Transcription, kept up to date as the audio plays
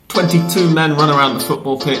22 men run around the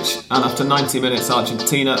football pitch, and after 90 minutes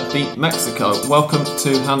Argentina beat Mexico. Welcome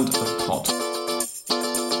to Hand of Pod.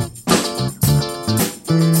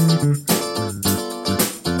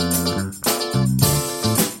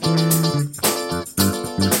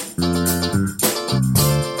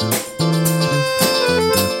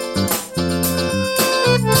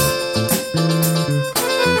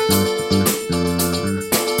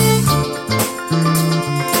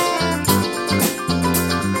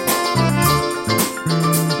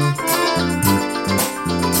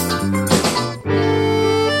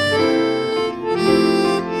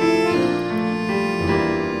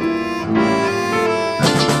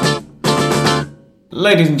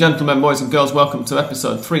 Ladies and gentlemen, boys and girls, welcome to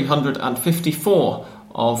episode 354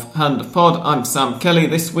 of Hand of Pod. I'm Sam Kelly.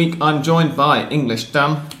 This week I'm joined by English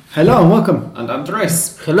Dan. Hello and welcome. And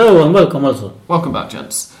Andres. Hello and welcome also. Welcome back,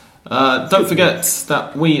 gents. Don't forget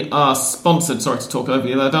that we are sponsored, sorry to talk over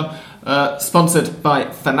you there, Dan, sponsored by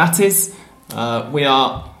Fanatiz. We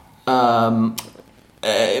are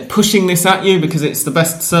pushing this at you because it's the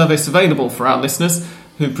best service available for our listeners,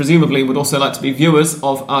 who presumably would also like to be viewers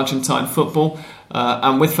of Argentine football.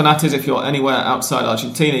 And with Fanatiz, if you're anywhere outside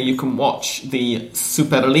Argentina, you can watch the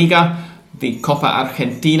Superliga, the Copa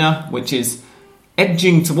Argentina, which is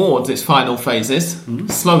edging towards its final phases,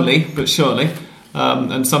 slowly but surely,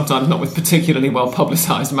 and sometimes not with particularly well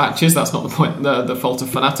publicised matches. That's not the point, the fault of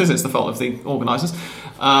Fanatiz, it's the fault of the organisers.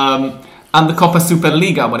 And the Copa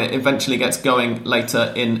Superliga when it eventually gets going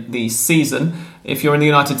later in the season. If you're in the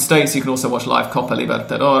United States, you can also watch live Copa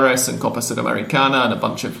Libertadores and Copa Sudamericana and a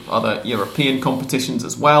bunch of other European competitions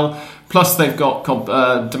as well. Plus, they've got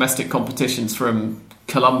domestic competitions from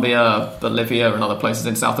Colombia, Bolivia and other places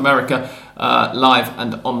in South America, live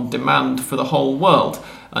and on demand for the whole world.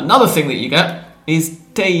 Another thing that you get is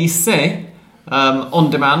TIC on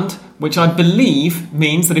demand, which I believe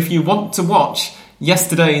means that if you want to watch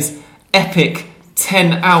yesterday's epic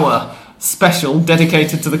 10-hour special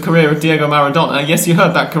dedicated to the career of Diego Maradona, yes, you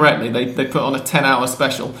heard that correctly, they put on a 10-hour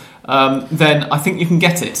special, then I think you can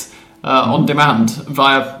get it on demand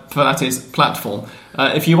via Fanatiz platform.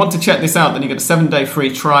 If you want to check this out, then you get a 7-day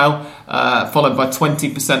free trial, followed by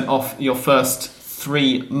 20% off your first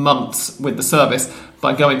 3 months with the service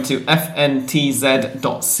by going to fntz.co/HOP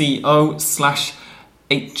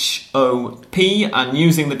and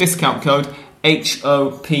using the discount code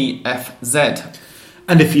HOPFZ.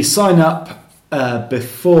 And if you sign up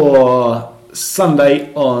before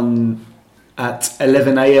Sunday at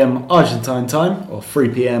 11 a.m. Argentine time or 3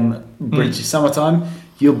 p.m. British summer time,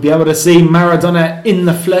 you'll be able to see Maradona in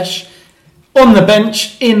the flesh on the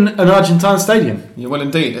bench in an Argentine stadium. You will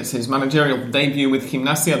indeed. It's his managerial debut with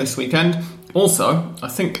Gimnasia this weekend. Also, I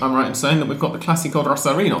think I'm right in saying that we've got the Clásico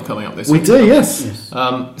Rosarino coming up this week. We do, yes.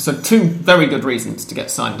 So 2 very good reasons to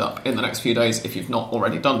get signed up in the next few days if you've not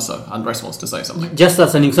already done so. Andres wants to say something. Just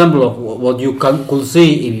as an example of what you could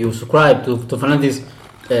see if you subscribe to Fanatiz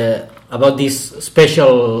about this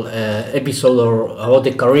special episode or about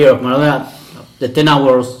the career of Maradona, the 10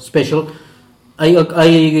 hours special, I got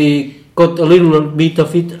a little bit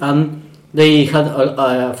of it, and they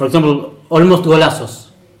had, for example, almost golazos.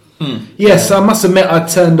 Yes, I must admit I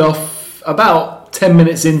turned off about 10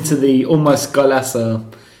 minutes into the almost golazo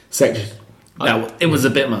section. It was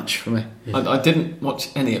a bit much for me. I didn't watch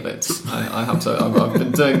any of it. I have to. I've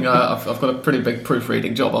been doing. I've got a pretty big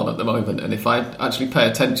proofreading job on at the moment, and if I actually pay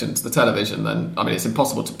attention to the television, then it's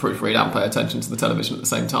impossible to proofread and pay attention to the television at the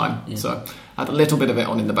same time. Yeah. So I had a little bit of it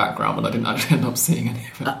on in the background, but I didn't actually end up seeing any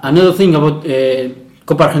of it. Another thing about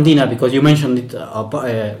Copa Argentina, because you mentioned it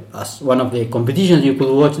as one of the competitions you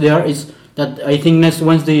could watch there, is that I think next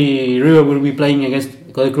Wednesday River will be playing against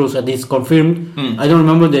Godoy Cruz, and it's confirmed. I don't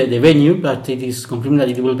remember the venue, but it is confirmed that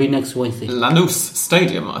it will be next Wednesday. Lanús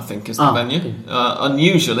Stadium, I think, is the venue. Okay.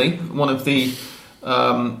 Unusually, one of the...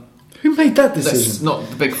 who made that decision? Not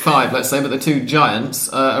the big 5, let's say, but the 2 giants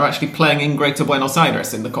are actually playing in Greater Buenos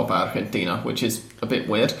Aires in the Copa Argentina, which is a bit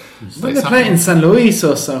weird. When they're playing in San Luis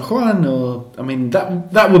or San Juan,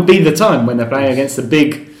 that would be the time when they're playing against the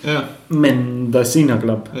big Mendocino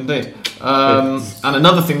club. Indeed. And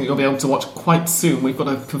another thing that you'll be able to watch quite soon, we've got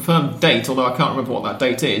a confirmed date, although I can't remember what that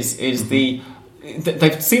date is they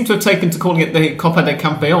seem to have taken to calling it the Copa de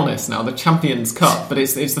Campeones now, the Champions Cup, but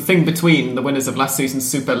it's the thing between the winners of last season's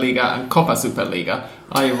Superliga and Copa Superliga,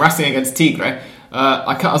 i.e. Racing against Tigre.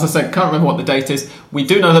 As I said, can't remember what the date is. We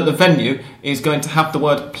do know that the venue is going to have the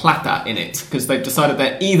word Plata in it, because they've decided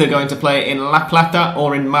they're either going to play in La Plata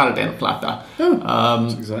or in Mar del Plata.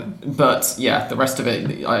 That's exciting. But yeah, the rest of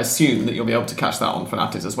it, I assume that you'll be able to catch that on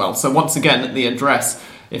Fanatiz as well. So once again, the address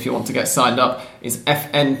if you want to get signed up, is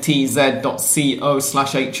fntz.co/HOP.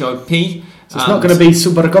 So it's not going to be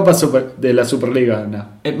Supercopa de la Superliga now.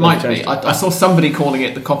 It might be. I saw somebody calling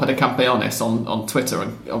it the Copa de Campeones on Twitter,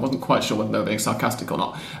 and I wasn't quite sure whether they were being sarcastic or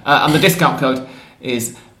not. And the discount code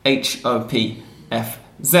is HOPFZ.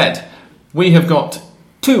 We have got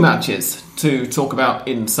 2 matches to talk about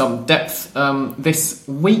in some depth this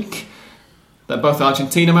week. They're both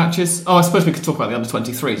Argentina matches. Oh, I suppose we could talk about the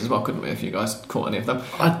under-23s as well, couldn't we, if you guys caught any of them?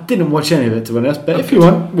 I didn't watch any of it, to be honest, but if you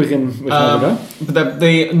want, we can have a go. But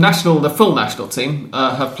the full national team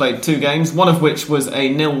have played 2 games, one of which was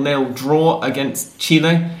a 0-0 draw against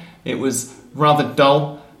Chile. It was rather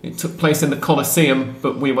dull. It took place in the Colosseum,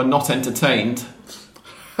 but we were not entertained.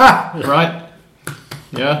 Ha! Right?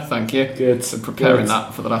 Yeah, thank you. Good. Been preparing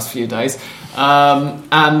that for the last few days.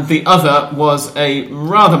 And the other was a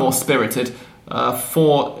rather more spirited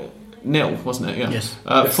 4-0, wasn't it? Yeah. Yes.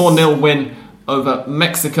 4-0 win over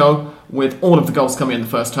Mexico, with all of the goals coming in the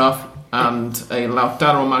first half, and a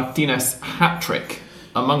Lautaro Martinez hat-trick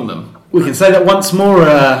among them. We can say that once more,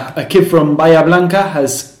 a kid from Bahia Blanca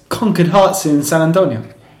has conquered hearts in San Antonio.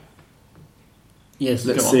 Yes.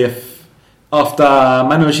 Let's see if, after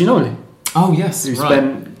Manuel Ginóbili, Oh yes, who right.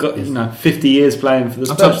 spent 50 years playing for the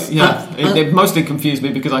Spurs. It mostly confused me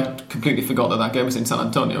because I completely forgot that game was in San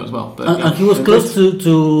Antonio as well. But, and he was close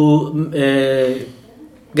to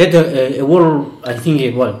get a world, I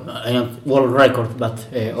think, world record, but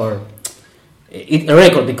a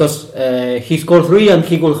record, because he scored 3 and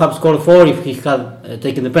he could have scored 4 if he had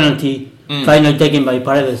taken the penalty, finally taken by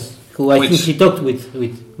Paredes, who I think he talked with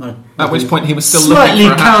at which point he was still slightly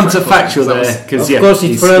looking for a hat-trick, counterfactual there, because of course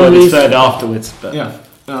he it's scored his third afterwards. But. Yeah.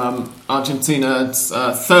 Argentina's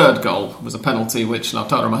third goal was a penalty which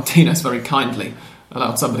Lautaro Martinez very kindly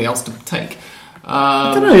allowed somebody else to take.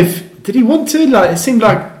 I don't know did he want to? Like, it seemed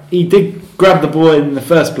like he did grab the ball in the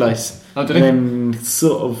first place. Oh, did he? And then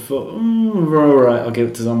sort of thought, all right, I'll give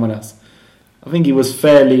it to someone else. I think he was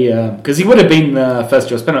fairly, because he would have been the first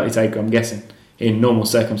choice penalty taker, I'm guessing, in normal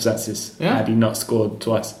circumstances, had he not scored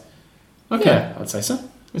twice. Okay. Yeah, I'd say so.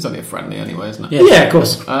 It's only a friendly anyway, isn't it? Yeah, of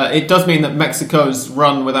course. It does mean that Mexico's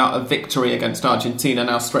run without a victory against Argentina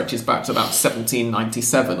now stretches back to about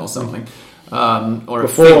 1797 or something. Or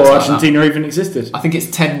before Argentina even existed. I think it's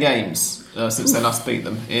 10 games since they last beat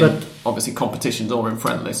them in obviously competitions or in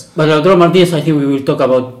friendlies. But Lautaro Martinez, I think we will talk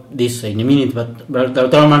about this in a minute, but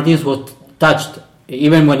Lautaro Martinez was touched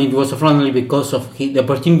even when it was a friendly because of the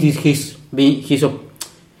opportunities he's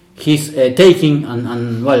taking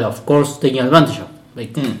and well, of course, taking advantage of.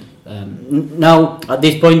 Now at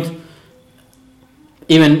this point,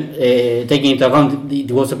 even taking into account it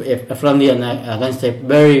was a friendly and against a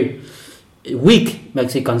very weak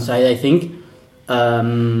Mexican side, I think.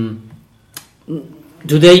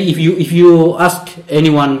 Today, if you ask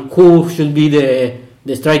anyone who should be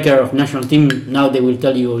the striker of national team, now they will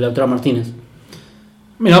tell you Lautaro Martinez.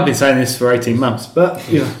 I mean, I've been saying this for 18 months, but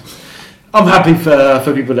I'm happy for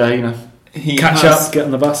people to catch up, get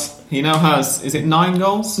on the bus. He now has, is it 9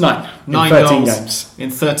 goals? 9 in 13 goals games. In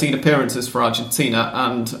 13 appearances for Argentina,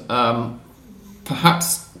 and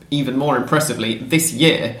perhaps even more impressively, this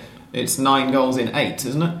year it's 9 goals in 8,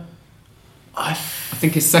 isn't it? I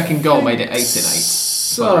think his second goal made it 8 in 8.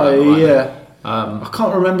 So, yeah. I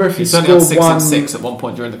can't remember if he scored had 6 one. in 6 at one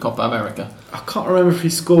point during the Copa America. I can't remember if he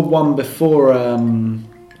scored one before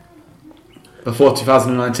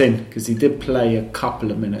 2019, because he did play a couple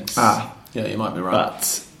of minutes. Yeah, you might be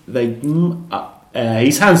right. But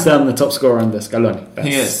he's hands down the top scorer under Scaloni.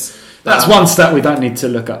 He is. That's one stat we don't need to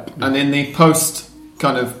look up. And in the post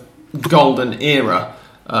kind of golden era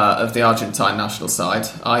of the Argentine national side,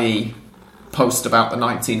 i.e. post about the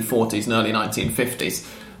 1940s and early 1950s,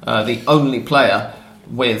 the only player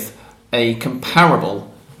with a comparable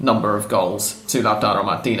number of goals to Lautaro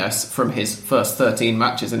Martinez from his first 13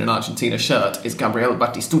 matches in an Argentina shirt is Gabriel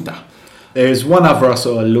Batistuta. There's one other I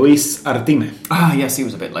saw, Luis Artime. Ah, yes, he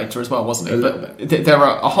was a bit later as well, wasn't he? But there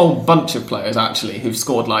are a whole bunch of players, actually, who've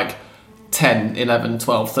scored like 10, 11,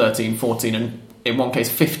 12, 13, 14, and in one case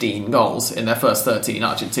 15 goals in their first 13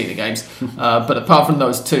 Argentina games. But apart from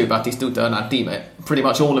those two, Batistuta and Artime, pretty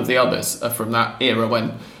much all of the others are from that era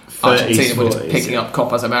when Argentina were just picking up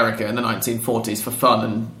Copas America in the 1940s for fun,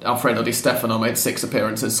 and Alfredo Di Stefano made 6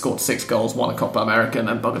 appearances, scored 6 goals, won a Copa America, and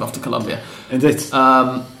then buggered off to Colombia. Indeed.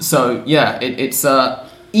 So, yeah, it's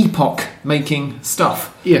epoch-making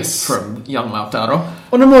stuff from young Lautaro.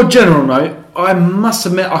 On a more general note, I must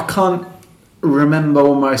admit I can't remember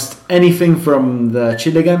almost anything from the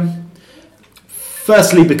Chile game.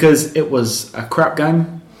 Firstly, because it was a crap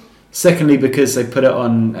game. Secondly, because they put it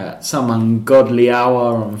on at some ungodly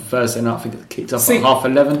hour on Thursday night. I think it kicked off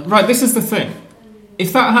at 11:30. Right, this is the thing.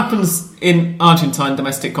 If that happens in Argentine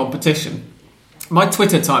domestic competition, my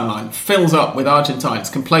Twitter timeline fills up with Argentines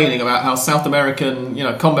complaining about how South American,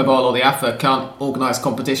 CONMEBOL or the AFA can't organise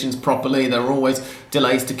competitions properly. There are always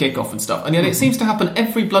delays to kick off and stuff. And yet it seems to happen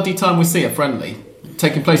every bloody time we see a friendly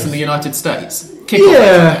taking place in the United States.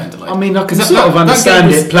 Yeah, I mean, I can sort of understand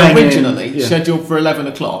that game was it playing originally scheduled for 11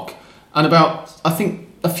 o'clock, and about, I think,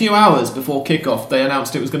 a few hours before kick-off, they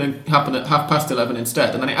announced it was going to happen at 11:30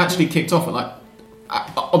 instead, and then it actually kicked off at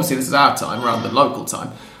obviously this is our time rather than local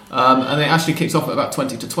time, and it actually kicked off at about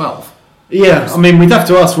 20 to 12. Yeah, I mean, we'd have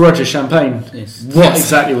to ask Roger Champagne what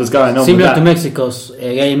exactly was going on. Similar with that. to Mexico's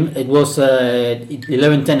game, it was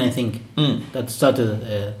 11:10, I think, that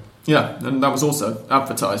started. Yeah, and that was also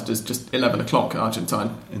advertised as just 11 o'clock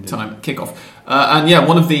Argentine time kickoff. And yeah,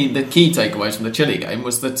 one of the key takeaways from the Chile game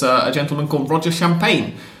was that a gentleman called Roger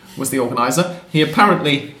Champagne was the organiser. He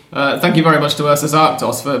apparently, thank you very much to Ursus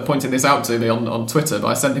Arctos for pointing this out to me on Twitter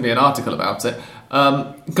by sending me an article about it,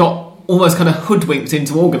 got almost kind of hoodwinked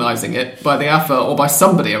into organising it by the AFA or by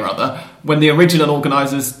somebody or other when the original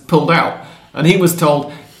organisers pulled out. And he was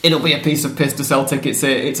told, it'll be a piece of piss to sell tickets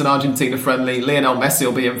here. It's an Argentina friendly. Lionel Messi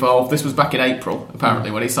will be involved. This was back in April, apparently,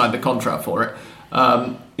 when he signed the contract for it.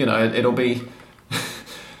 It'll be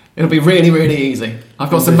it'll be really, really easy. I've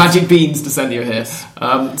got some magic beans to send you here.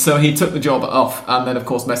 So he took the job off, and then, of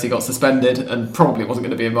course, Messi got suspended and probably wasn't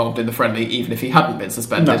going to be involved in the friendly, even if he hadn't been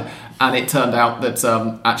suspended. No. And it turned out that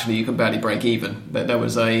actually you can barely break even. There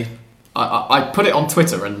was I put it on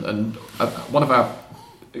Twitter, and one of our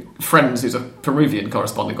friends who's a Peruvian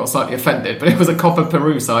correspondent got slightly offended, but it was a Copa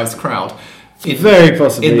Peru sized crowd very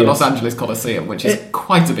possibly in the Los Angeles Coliseum, which is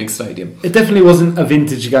quite a big stadium. It definitely wasn't a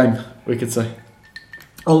vintage game, we could say,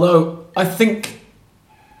 although I think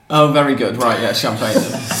very good, right? Yeah, Champagne.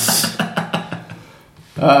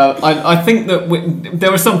 I think that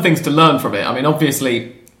there were some things to learn from it. I mean,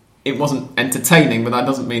 obviously it wasn't entertaining, but that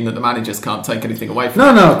doesn't mean that the managers can't take anything away from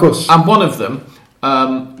it. No, of course. And one of them,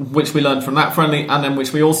 which we learned from that friendly, and then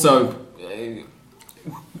which we also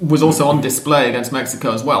was also on display against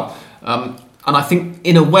Mexico as well. And I think,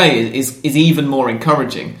 in a way, is even more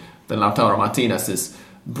encouraging than Lautaro Martinez's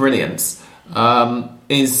brilliance.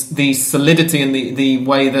 Is the solidity and the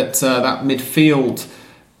way that that midfield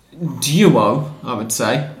duo, I would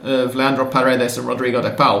say, of Leandro Paredes and Rodrigo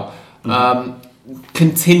de Paul,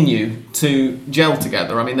 continue to gel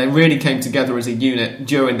together. I mean, they really came together as a unit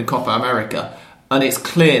during the Copa America. And it's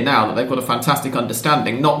clear now that they've got a fantastic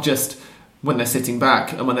understanding, not just when they're sitting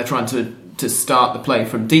back and when they're trying to start the play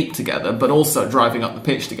from deep together, but also driving up the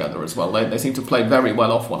pitch together as well. They seem to play very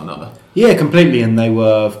well off one another. Yeah, completely. And they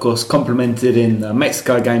were, of course, complemented in the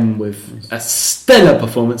Mexico game with a stellar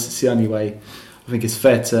performance. It's the only way I think it's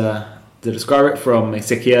fair to describe it, from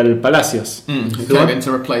Ezequiel Palacios. Who came in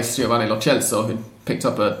to replace Giovanni Lo Celso, who picked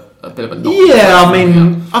up a bit of a knock. Yeah, I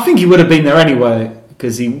mean, I think he would have been there anyway,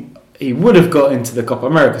 because he would have got into the Copa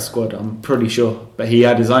America squad, I'm pretty sure. But he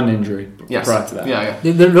had his own injury prior to that. Yeah.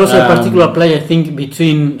 There was a particular play, I think,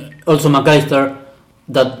 between also McAllister,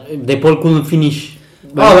 that De Paul couldn't finish.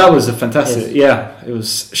 That was a fantastic... Yes. Yeah, it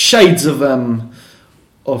was shades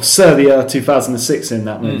of Serbia 2006 in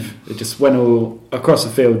that move. It just went all across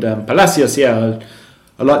the field. Palacios,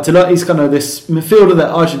 I like to like. He's kind of this midfielder that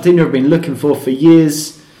Argentina have been looking for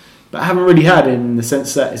years, but haven't really had, in the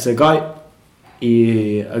sense that it's a guy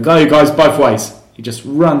who goes both ways. He just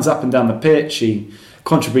runs up and down the pitch. He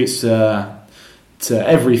contributes to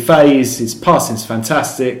every phase. His passing's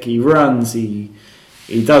fantastic. He runs. He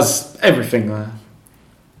does everything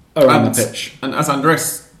around the pitch. And as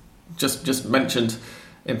Andres just mentioned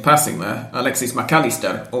in passing there, Alexis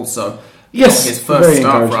McAllister also got his first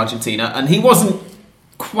start for Argentina, and he wasn't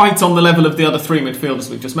quite on the level of the other three midfielders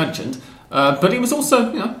we've just mentioned, but he was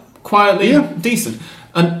also quietly decent.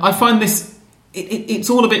 And I find this... It's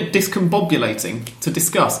all a bit discombobulating to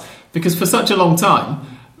discuss, because for such a long time,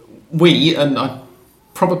 and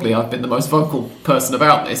I've been the most vocal person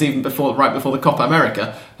about this, even right before the Copa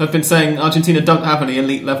America, have been saying Argentina don't have any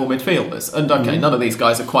elite level midfielders. And none of these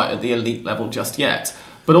guys are quite at the elite level just yet.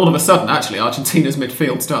 But all of a sudden, actually, Argentina's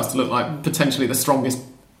midfield starts to look like potentially the strongest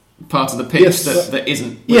part of the pitch that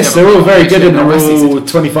isn't... Yes, they're all very good, and they're all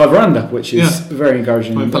 25 round-up, which is very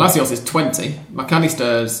encouraging. I mean, Palacios is 20,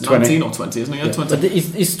 McAllister's 19 or 20, isn't he? Yeah, 20. But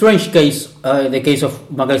it's strange the case of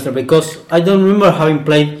McAllister, because I don't remember having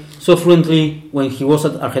played so fluently when he was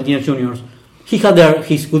at Argentina Juniors. He had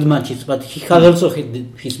his good matches, but he had also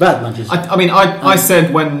his bad matches. I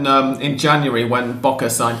said when in January, when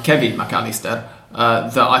Boca signed Kevin McAllister,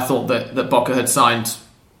 that I thought that Boca had signed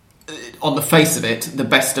on the face of it, the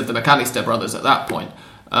best of the McAllister brothers at that point.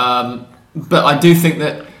 But I do think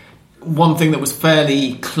that one thing that was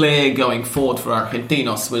fairly clear going forward for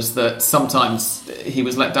Argentinos was that sometimes he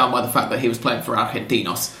was let down by the fact that he was playing for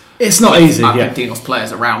Argentinos. It's not easy, Argentinos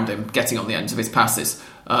players around him getting on the ends of his passes.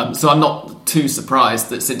 So I'm not too surprised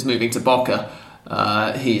that since moving to Boca,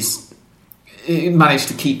 he's managed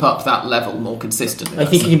to keep up that level more consistently. I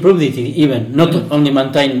think he improved it even, not only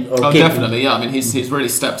maintain or keep. Definitely, yeah. I mean, he's really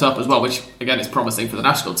stepped up as well, which again is promising for the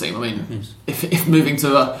national team. I mean, if moving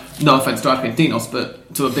to no offence to Argentinos,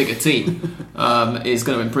 but to a bigger team is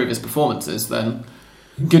going to improve his performances, then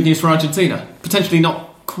good news for Argentina. Potentially not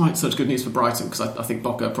quite such good news for Brighton, because I think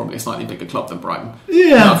Boca are probably a slightly bigger club than Brighton.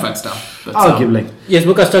 Yeah, no offence now, but, arguably. Yes,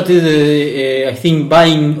 Boca started, I think,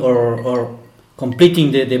 buying or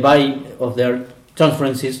completing the buy of their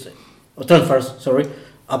transfers. Sorry,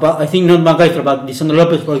 about I think not McAllister, but Lisandro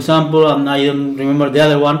Lopez, for example, and I don't remember the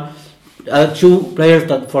other one. Two players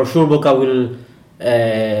that for sure Boca will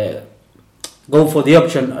go for the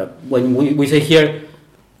option. When we say here.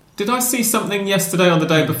 Did I see something yesterday or the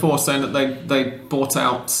day before saying that they bought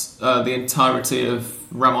out the entirety of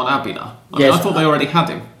Ramon Abina? I mean, I thought they already had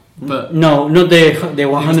him, but no, not the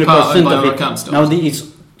 100% of it. Now it's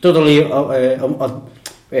totally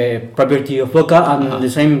property of Boca, and the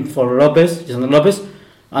same for Lisandro Lopez,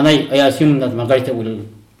 and I assume that McAllister will.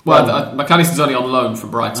 Well, McAllister's only on loan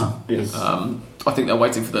from Brighton. Yes. I think they're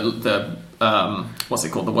waiting for the what's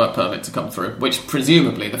it called, the work permit to come through, which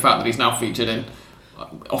presumably the fact that he's now featured in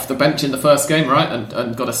off the bench in the first game, right,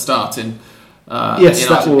 and got a start in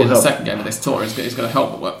the second game of this tour is going to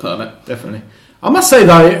help the work permit. Definitely. I must say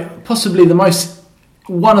though, possibly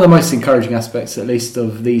one of the most encouraging aspects, at least,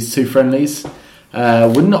 of these two friendlies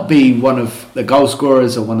would not be one of the goal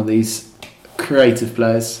scorers or one of these creative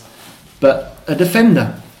players, but a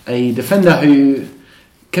defender who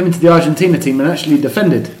came into the Argentina team and actually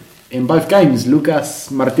defended in both games, Lucas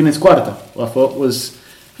Martinez Cuarta, who I thought was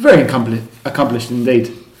very accomplished indeed.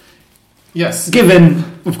 Yes. Given,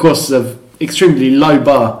 of course, the extremely low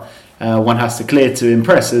bar one has to clear to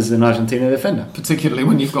impress as an Argentina defender. Particularly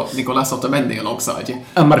when you've got Nicolas Otamendi alongside you.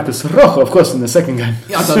 And Marcos Rojo, of course, in the second game.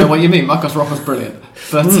 Yeah, I don't know what you mean. Marcos Rojo's brilliant.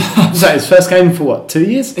 But was that his first game for what, 2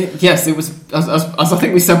 years? Yes, it was, as I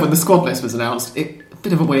think we said when the squad list was announced, a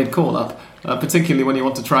bit of a weird call-up, particularly when you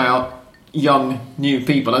want to try out young, new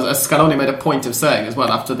people. As Scaloni made a point of saying as well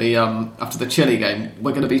after the Chile game,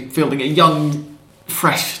 we're going to be fielding a young,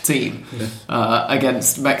 fresh team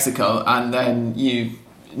against Mexico, and then you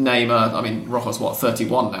name Rojo's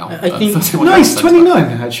 31 now. I think he's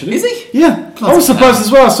 29 actually. Is he? Yeah, I was surprised as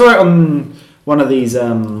well. I saw it on one of these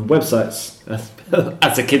websites, as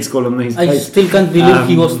the kids call them these days. I still can't believe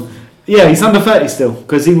he was. Yeah, he's under 30 still,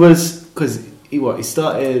 because he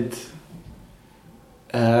started.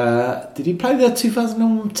 Did he play the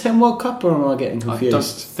 2010 World Cup, or am I getting confused? I don't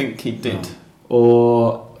think he did.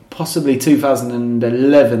 Or possibly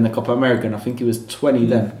 2011, the Copa America, and I think he was 20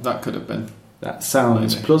 then. That could have been. That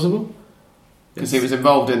sounds plausible. Because he was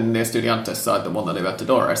involved in the Estudiantes side that won the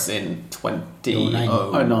Libertadores in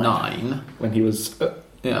 2009. When he was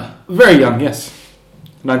very young, yes.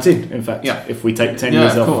 19, in fact. Yeah. If we take 10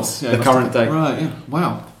 years off the current date. Right, yeah.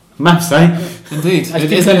 Wow. Maths, eh? Indeed.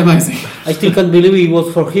 It is amazing. I still can't believe it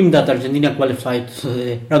was for him that Argentina qualified to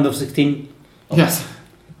the round of 16. Yes.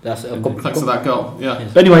 Thanks to that goal, yeah.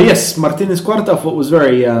 Yes. But anyway, yes, Martinez Cuarta I thought was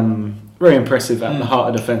very impressive at the heart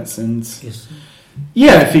of defence. And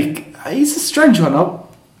he's a strange one. I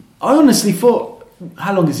honestly thought,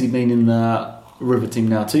 how long has he been in the River team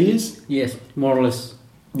now? 2 years? Yes, more or less.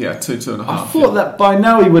 Yeah, two and a half. I thought that by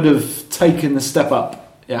now he would have taken the step up.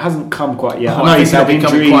 It hasn't come quite yet. I know he's had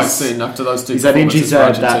injuries. Quite soon after those two. He's had injuries,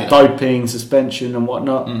 that doping, suspension, and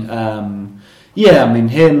whatnot. Him,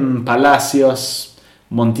 Palacios,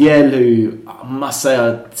 Montiel, who I must say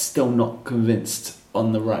I'm still not convinced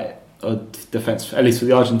on the right of defence, at least for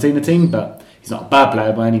the Argentina team, but he's not a bad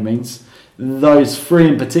player by any means. Those three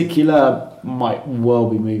in particular might well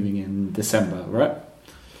be moving in December, right?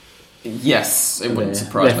 Yes, it wouldn't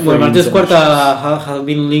surprise me. Well, Martinez Cuarta has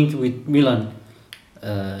been linked with Milan.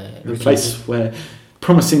 A place where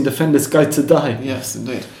promising defenders go to die. Yes,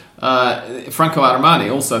 indeed. Franco Armani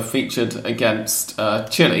also featured against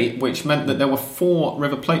Chile, which meant that there were 4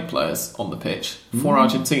 River Plate players on the pitch for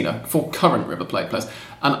Argentina, 4 current River Plate players.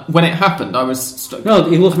 And when it happened, I was... it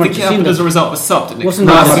was Marchesín. It happened as a result of a sub, didn't it? Wasn't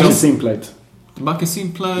Marchesín played.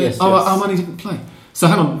 Marchesín played? Yes, Armani didn't play. So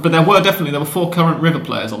hang on, but there were 4 current River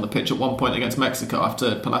players on the pitch at one point against Mexico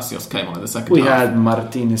after Palacios came on in the second half. We had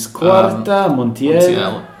Martinez Cuarta,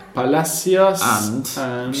 Montiel, Palacios, and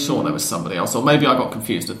I'm sure there was somebody else, or maybe I got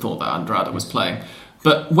confused and thought that Andrada was playing.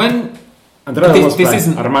 But when Andrea This- was this playing.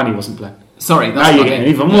 isn't- Armani wasn't playing. Sorry, Now that's you're what I getting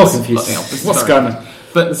mean. even more Yes, confused. bloody hell, this is What's very going on?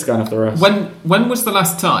 But This is going off the rails. when was the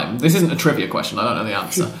last time? This isn't a trivia question. I don't know the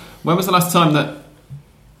answer. When was the last time that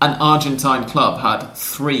an Argentine club had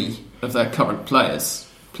 3 of their current players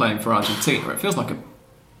playing for Argentina? It feels like a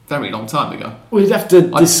very long time ago. We'd have to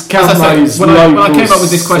discount As I those say, when I local came up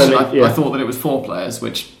with this question, yeah. I thought that it was 4 players,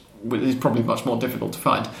 which is probably much more difficult to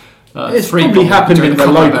find. It's 3 probably happened during in the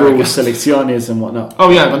Copa local America. selecciones and whatnot. Oh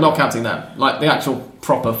yeah, but not counting them, like the actual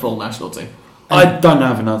proper full national team. I don't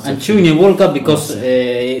have an answer. And 2 in the World Cup because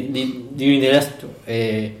during the last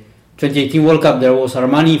 2018 World Cup there was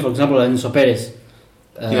Armani, for example, and Enzo Perez.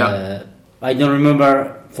 Yeah. I don't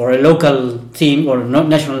remember for a local team or not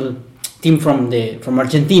national team from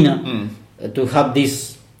Argentina to have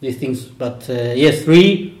these things. But yes,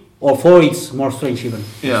 3 or 4 it's more strange even.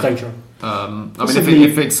 Yeah. Stranger. I mean, Possibly-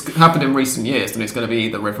 if it's happened in recent years, then it's going to be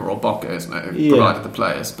either River or Boca, isn't it? Yeah. Provided the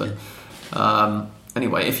players. But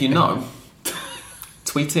anyway, if you know,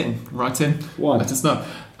 tweet in, write in, Why? let us know.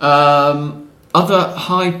 Other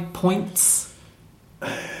high points,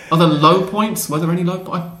 other low points. Were there any low?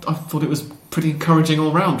 I thought it was pretty encouraging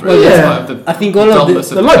all round. Really. Well, yeah. Despite the I think all of dullness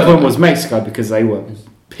The low point was Mexico because they were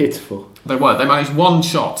pitiful. They were. They managed 1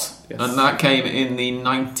 shot, Yes. and that came in the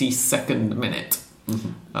 92nd minute.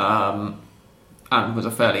 And was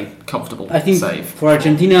a fairly comfortable I think save. for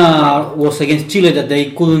Argentina was against Chile that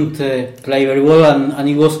they couldn't play very well, and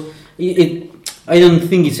it was. I don't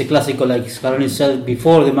think it's a classical like Scaloni said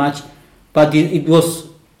before the match, but it was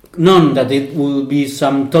known that it will be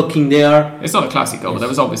some talking there. It's not a classic goal, but Yes. there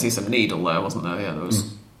was obviously some needle there, wasn't there? Yeah, there was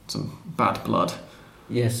some bad blood.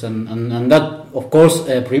 Yes, and that of course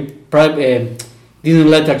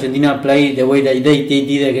didn't let Argentina play the way that they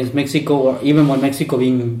did against Mexico, or even when Mexico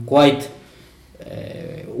being quite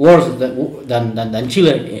worse than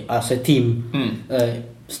Chile as a team.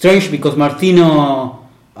 Strange because Martino,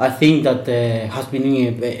 I think that has been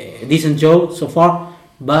doing a decent job so far,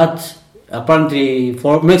 but apparently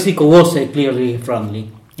for Mexico was clearly friendly.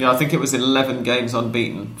 Yeah, I think it was 11 games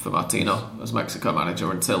unbeaten for Martino as Mexico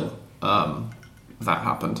manager until that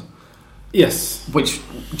happened, Yes. which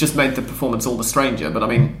just made the performance all the stranger. But I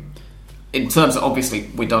mean, in terms of, obviously,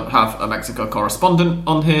 we don't have a Mexico correspondent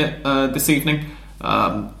on here this evening,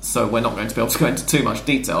 so we're not going to be able to go into too much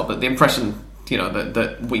detail. But the impression,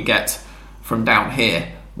 that we get from down here,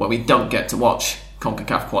 where we don't get to watch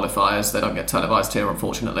CONCACAF qualifiers, they don't get televised here,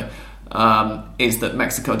 unfortunately, is that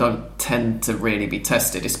Mexico don't tend to really be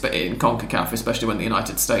tested in CONCACAF, especially when the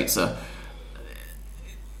United States are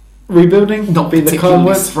Rebuilding not be the calm particularly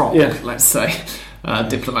word. strong, Yeah. let's say,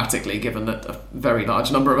 diplomatically, given that a very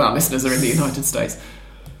large number of our listeners are in the United States.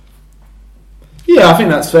 Yeah, I think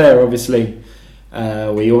that's fair. Obviously,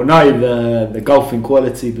 we all know the gulf in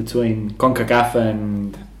quality between CONCACAF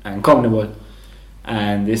and CONMEBOL,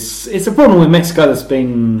 and it's a problem with Mexico that's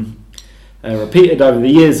been repeated over the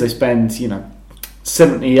years. They spend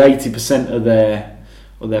 70-80% of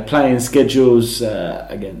their playing schedules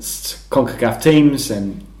against CONCACAF teams,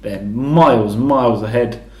 and they're miles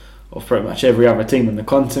ahead of pretty much every other team on the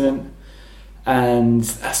continent, and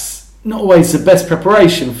that's not always the best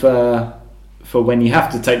preparation for when you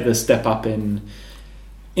have to take the step up in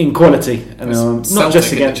quality, and It's not Celtic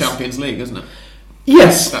just in the against. Champions League, isn't it?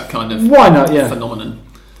 Yes, That kind of why not? Yeah, phenomenon.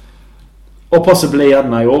 or possibly I don't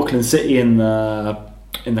know, Auckland City in the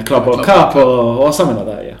Club World Club Cup or something like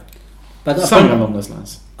that. Yeah, But something along those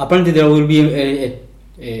lines. apparently there will be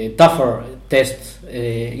a tougher test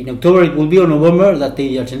in October. It will be or November that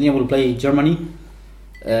the Argentina will play Germany.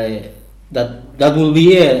 That will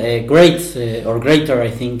be a great or greater, I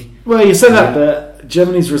think. Well, you say that, but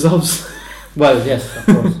Germany's results, Well, yes, of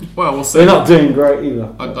course. Well, we'll see. they're not doing great either.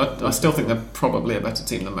 I still think they're probably a better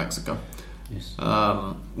team than Mexico. Yes.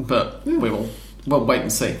 But we'll wait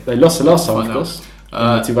and see. They lost the last time, Find of out. course,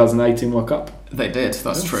 in the 2018 World Cup. They did,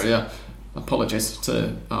 that's Yes. true, yeah. Apologies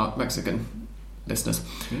to our Mexican listeners.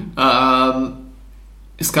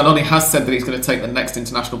 Scaloni has said that he's going to take the next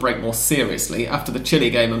international break more seriously. After the Chile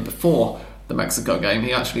game and before the Mexico game,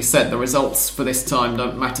 he actually said the results for this time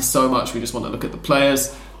don't matter so much, we just want to look at the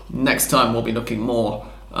players. Next time we'll be looking more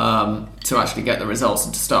to actually get the results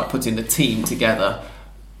and to start putting the team together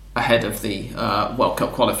ahead of the World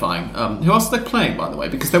Cup qualifying. Who else are they playing, by the way?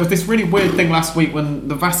 Because there was this really weird thing last week when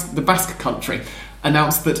the Basque country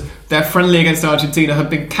announced that their friendly against Argentina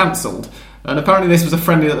had been cancelled. And apparently this was a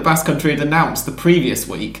friendly that the Basque country had announced the previous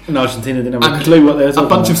week. And Argentina didn't have a And clue what they were a talking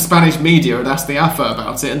bunch about. of Spanish media had asked the AFA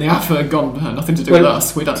about it, and the AFA had gone, nothing to do with Well-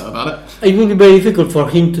 us, we don't know about it. It will be very difficult for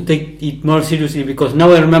him to take it more seriously because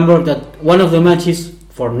now I remember that one of the matches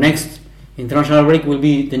for next international break will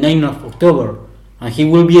be the 9th of October, and he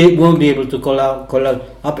won't be able to call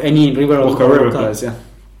up any River or Boca River Cup players,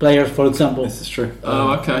 players, for example. This is true.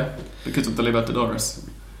 Oh, okay. Because of the Libertadores.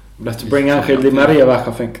 We'll have to bring Angel Di Maria back,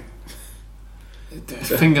 I think.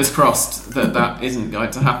 Fingers crossed that isn't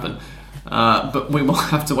going to happen. But we will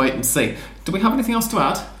have to wait and see. Do we have anything else to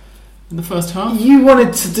add in the first half? You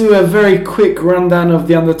wanted to do a very quick rundown of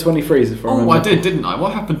the under-23s, if I remember. I did, didn't I?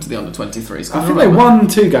 What happened to the under-23s? I think they won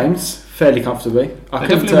 2 games fairly comfortably. I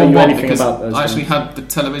couldn't tell you anything about those. I actually had the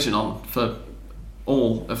television on for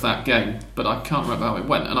all of that game, but I can't remember how it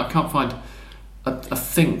went, and I can't find a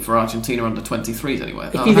thing for Argentina under-23s anywhere. I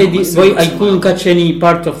think they did. I couldn't catch any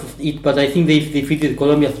part of it, but I think they defeated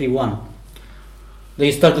Colombia 3-1. They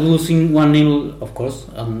started losing 1-0, of course,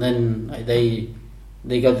 and then they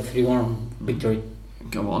got the 3-1 victory.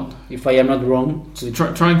 Go on. If I am not wrong. So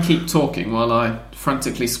try and keep talking while I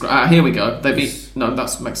frantically here we go. They beat... No,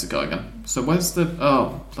 that's Mexico again. So where's the...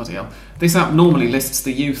 Oh, bloody hell. This app normally lists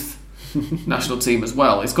the youth national team as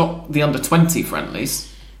well. It's got the under-20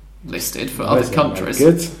 friendlies listed for other countries.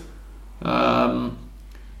 Good.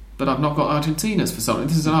 But I've not got Argentina's for something.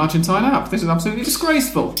 This is an Argentine app. This is absolutely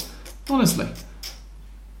disgraceful. Honestly.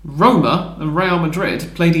 Roma and Real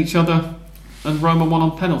Madrid played each other, and Roma won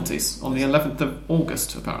on penalties on the 11th of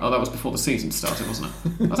August, apparently. Oh, that was before the season started, wasn't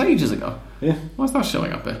it? That was ages ago. Yeah. Why is that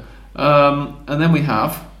showing up here? And then we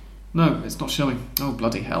have... No, it's not showing. Oh,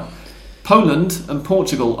 bloody hell. Poland and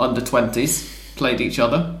Portugal under-20s played each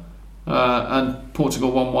other, and Portugal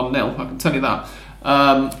won 1-0. I can tell you that.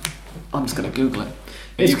 I'm just going to Google it.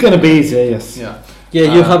 It's going to be easier, yes. Yeah.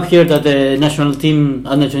 Yeah, you have here that the national team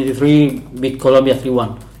under-23 beat Colombia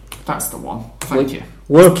 3-1. That's the one. Thank you.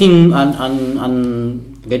 Working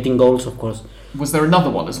and getting goals, of course. Was there another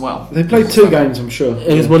one as well? They played 2 games, I'm sure.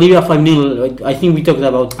 Against Bolivia 5-0. I think we talked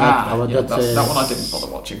about that. That one I didn't bother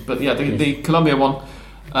watching. But yeah, the Colombia one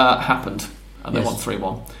happened, and they won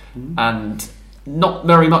 3-1. And not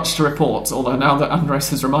very much to report, although now that Andres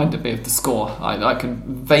has reminded me of the score, I can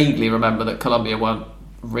vaguely remember that Colombia weren't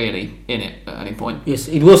really in it at any point. Yes,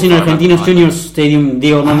 it was in Argentinos Juniors Stadium,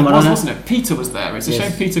 Diego Armando Maradona. Wasn't it? Peter was there. It's a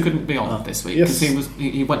shame Peter couldn't be on this week, because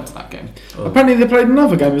he went to that game. Apparently they played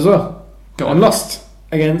another game as well. And lost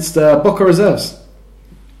against Boca Reserves.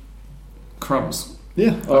 Crumbs.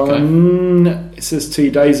 Yeah. It says 2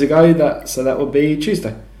 days ago, so that would be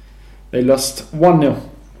Tuesday. They lost 1-0.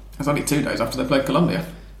 It's only 2 days after they played Colombia.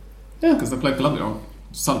 Yeah. Because they played Colombia on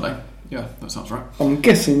Sunday. Yeah, that sounds right. I'm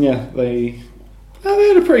guessing, they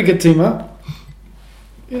had a pretty good team up.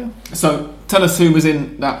 Yeah. So, tell us who was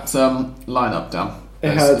in that lineup, Dan.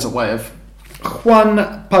 As a way of...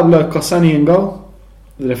 Juan Pablo Cosani in goal.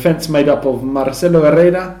 The defence made up of Marcelo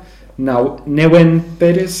Herrera, Neuen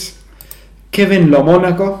Perez, Kevin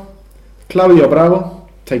Lomonaco, Claudio Bravo,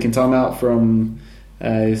 taking time out from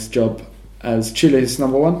his job as Chile's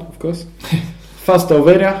number 1, of course. Fausto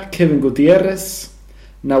Vera, Kevin Gutierrez,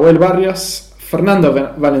 Nahuel Barrios, Fernando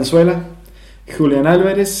Valenzuela, Julian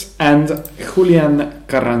Alvarez, and Julian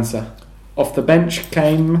Carranza. Off the bench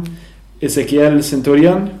came Ezequiel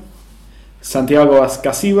Centurion, Santiago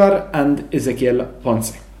Ascasibar, and Ezequiel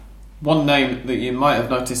Ponce. One name that you might have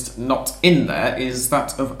noticed not in there is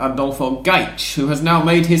that of Adolfo Gaich, who has now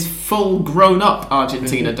made his full grown-up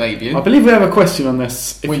Argentina debut. I believe we have a question on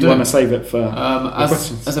this, if you want to save it for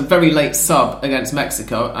questions. As a very late sub against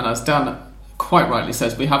Mexico, and as Dan quite rightly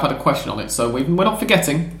says, we have had a question on it, so we're not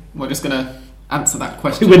forgetting. We're just going to answer that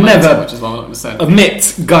question we would later, never which is why I'm not going to say admit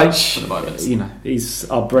Gaich. for the moment. He's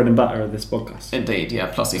our bread and butter of this podcast. Indeed, yeah.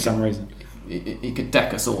 Plus, for some reason. He could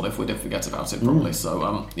deck us all if we did forget about it, probably.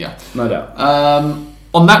 So, yeah. No doubt.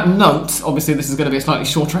 On that note, obviously this is going to be a slightly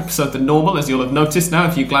shorter episode than normal, as you'll have noticed now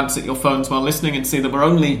if you glance at your phones while listening and see that we're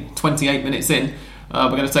only 28 minutes in. We're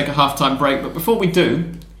going to take a half-time break, but before we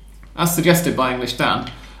do, as suggested by English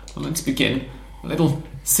Dan, I'm going to begin a little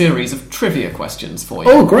series of trivia questions for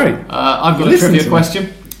you. Oh, great. I've got a trivia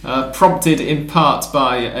question, prompted in part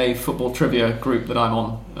by a football trivia group that I'm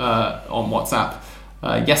on WhatsApp.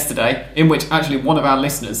 Yesterday, in which actually one of our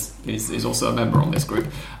listeners is also a member on this group,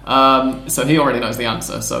 so he already knows the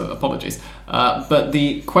answer, so apologies, but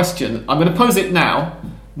the question, I'm going to pose it now.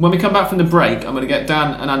 When we come back from the break, I'm going to get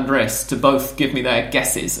Dan and Andres to both give me their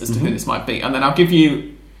guesses as to who this might be, and then I'll give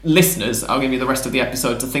you listeners, I'll give you the rest of the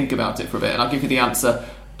episode to think about it for a bit, and I'll give you the answer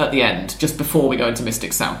at the end, just before we go into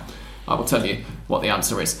Mystic Sound. I will tell you what the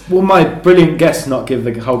answer is. Will my brilliant guess not give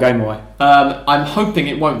the whole game away? I'm hoping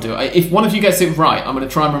it won't do. If one of you gets it right, I'm going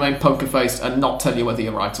to try and remain poker-faced and not tell you whether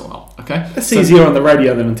you're right or not. Okay? It's easier on the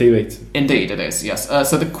radio than on TV. Indeed it is, yes.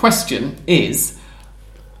 So the question is,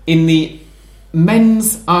 in the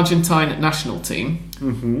men's Argentine national team,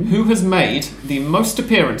 who has made the most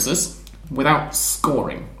appearances without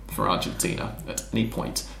scoring for Argentina at any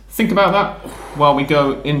point? Think about that while we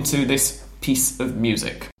go into this piece of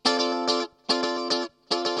music.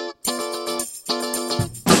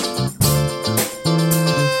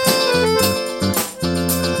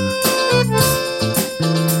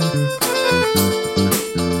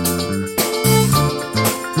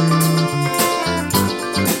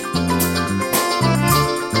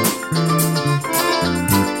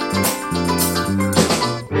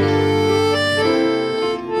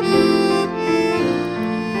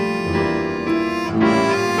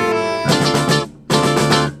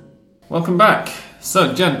 Welcome back.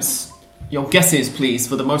 So, gents, your guesses, please,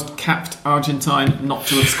 for the most capped Argentine not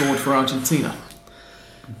to have scored for Argentina.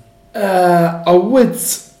 I would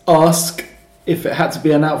ask if it had to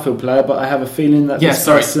be an outfield player, but I have a feeling that this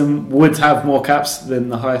person would have more caps than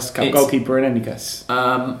the highest cap goalkeeper in any case.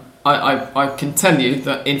 I can tell you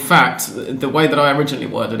that, in fact, the way that I originally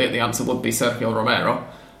worded it, the answer would be Sergio Romero.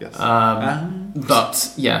 Yes.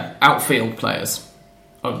 But, yeah, outfield players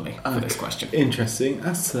only for this question. Interesting.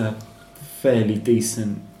 That's a fairly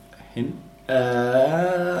decent hint.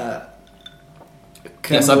 Yes,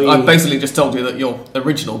 I basically just told you that your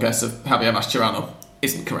original guess of Javier Mascherano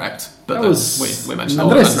isn't correct, but that was we mentioned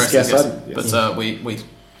Andres' guess. But we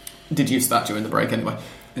deduced that during the break anyway.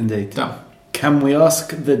 Indeed. Damn. Can we ask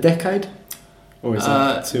the decade, or is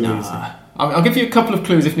it too easy? I'll give you a couple of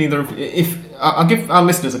clues I'll give our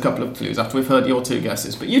listeners a couple of clues after we've heard your two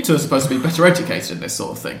guesses. But you two are supposed to be better educated in this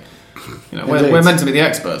sort of thing. You know, we're meant to be the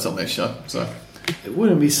experts on this show, so it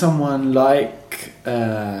wouldn't be someone like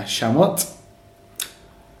Chamot.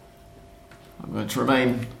 I'm going to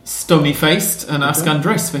remain stony-faced and ask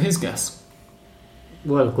Andres for his guess.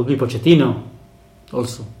 Well, could be Pochettino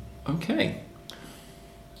also. Okay.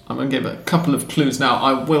 I'm going to give a couple of clues now.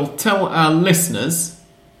 I will tell our listeners,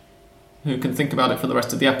 who can think about it for the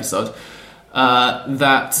rest of the episode,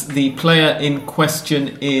 that the player in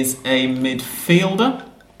question is a midfielder.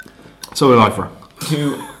 So will I for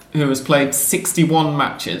who has played 61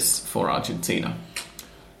 matches for Argentina.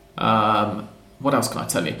 What else can I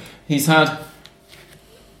tell you? He's had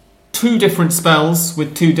 2 different spells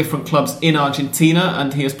with 2 different clubs in Argentina,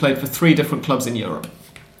 and he has played for 3 different clubs in Europe.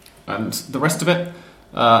 And the rest of it,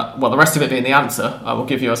 the rest of it being the answer, I will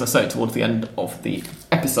give you, as I say, towards the end of the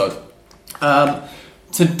episode.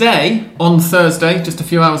 Today, on Thursday, just a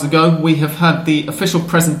few hours ago, we have had the official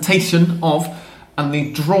presentation of and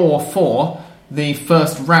the draw for the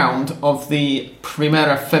first round of the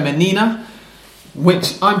Primera Femenina,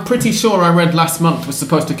 which I'm pretty sure I read last month was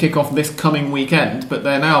supposed to kick off this coming weekend, but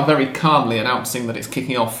they're now very calmly announcing that it's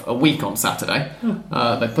kicking off a week on Saturday.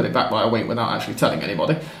 They put it back by a week without actually telling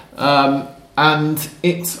anybody. And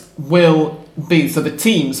it will be, so the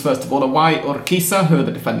teams, first of all, are Y Urquiza, who are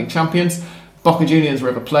the defending champions, Boca Juniors,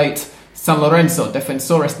 River Plate, San Lorenzo,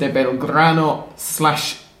 Defensores de Belgrano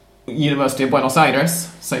 / University of Buenos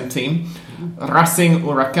Aires, same team, Racing,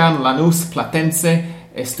 Huracán, Lanús, Platense,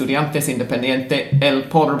 Estudiantes, Independiente, El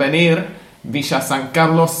Porvenir, Villa San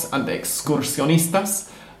Carlos, and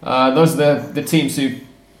Excursionistas. Those are the teams who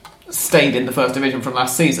stayed in the first division from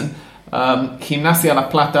last season. Gimnasia La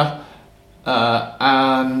Plata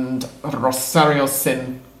and Rosario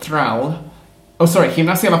Central.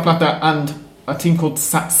 Gimnasia La Plata and a team called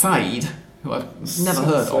Satside, who I've never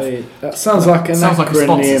heard of. That sounds like an acronym. Like a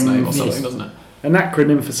sponsor's name or something, doesn't it? An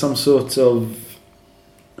acronym for some sort of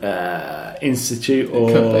institute or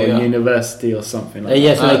university or something like that.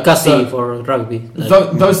 Yes, like CASI for rugby.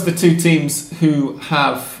 Those are the 2 teams who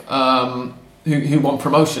have who won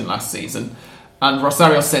promotion last season, and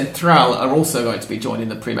Rosario Central are also going to be joining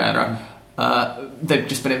the Primera. They've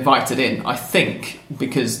just been invited in, I think,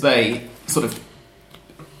 because they sort of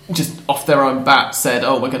just off their own bat said,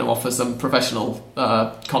 we're going to offer some professional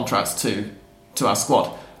contracts to our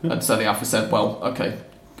squad. And so the AFA said, well, okay,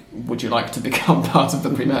 would you like to become part of the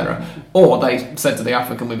Primera? Or they said to the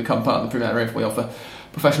AFA, can we become part of the Primera if we offer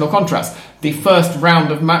professional contracts? The first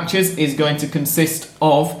round of matches is going to consist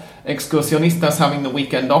of Excursionistas having the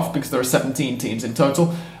weekend off because there are 17 teams in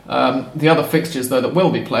total. The other fixtures, though, that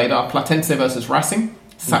will be played are Platense versus Racing,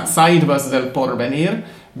 Satside versus El Porvenir,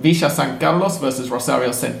 Villa San Carlos versus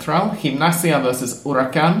Rosario Central, Gimnasia versus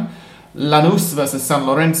Huracán, Lanús versus San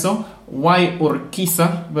Lorenzo, Y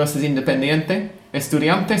Urquiza versus Independiente,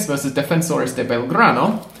 Estudiantes versus Defensores de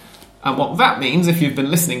Belgrano. And what that means, if you've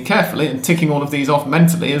been listening carefully and ticking all of these off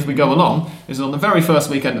mentally as we go along, is on the very first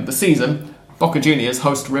weekend of the season, Boca Juniors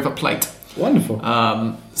host River Plate. Wonderful.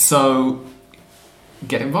 So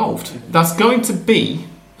get involved. That's going to be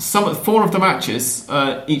 4 of the matches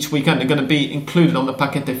each weekend are going to be included on the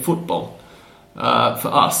Paquete Football for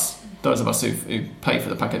us. those of us who pay for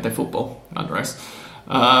the Paquete de Football, Andres.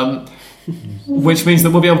 Which means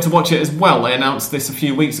that we'll be able to watch it as well. They announced this a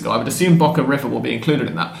few weeks ago. I would assume Boca River will be included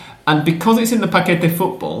in that. And because it's in the Paquete de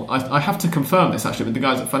Football, I have to confirm this actually with the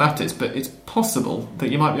guys at Fanatis, but it's possible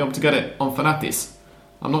that you might be able to get it on Fanatis.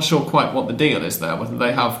 I'm not sure quite what the deal is there, whether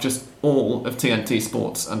they have just all of TNT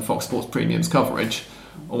Sports and Fox Sports Premium's coverage,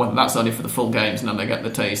 or whether that's only for the full games and then they get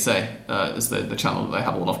the TIC as the channel that they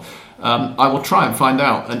have all of. I will try and find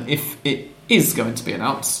out, and if it is going to be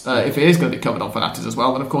announced, if it is going to be covered on Fanatis as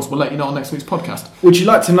well, then of course we'll let you know on next week's podcast. Would you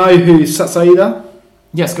like to know who's Satsaida?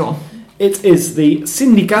 Yes, go on. It is the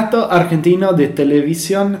Sindicato Argentino de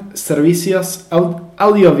Televisión, Servicios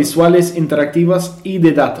Audiovisuales Interactivos y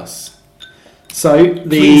de Datos. So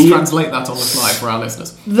Please translate that on the slide for our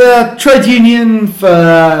listeners. The trade union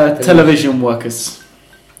for television workers.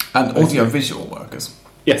 And audiovisual workers.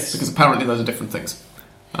 Yes. Because apparently those are different things.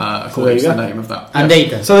 According to the name of that. And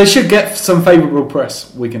data. So they should get some favourable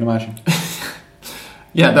press, we can imagine.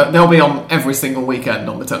 Yeah, they'll be on every single weekend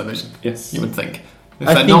on the television. Yes. You would think. If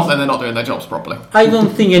they're not, then they're not doing their jobs properly. I don't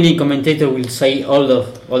think any commentator will say all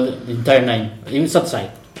the entire name. It's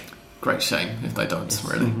outside. Great shame if they don't,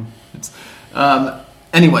 really.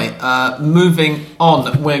 Anyway, moving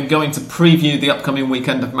on, we're going to preview the upcoming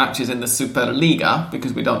weekend of matches in the Superliga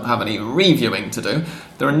because we don't have any reviewing to do.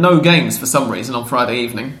 There are no games for some reason on Friday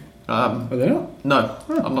evening. Are they not? No,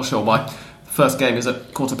 I'm not sure why. The first game is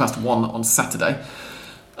at 1:15 on Saturday.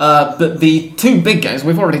 But the two big games,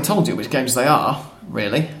 we've already told you which games they are,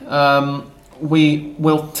 really. We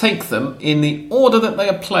will take them in the order that they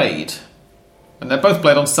are played. And they're both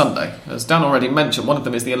played on Sunday. As Dan already mentioned, one of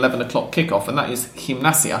them is the 11 o'clock kickoff, and that is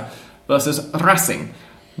Gimnasia versus Racing.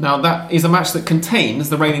 Now, that is a match that contains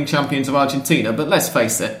the reigning champions of Argentina, but let's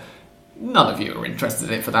face it, none of you are interested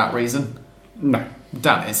in it for that reason. No.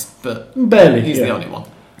 Dan is, but barely. He's the only one.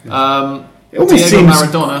 It almost Diego seems,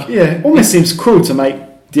 Maradona. Yeah, it almost seems cruel to make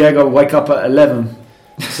Diego wake up at 11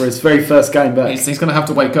 for his very first game back. He's going to have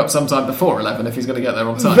to wake up sometime before 11 if he's going to get there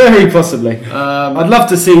on time. Very possibly. I'd love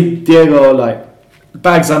to see Diego,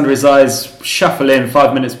 bags under his eyes, shuffle in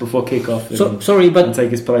 5 minutes before kickoff. Sorry, but and take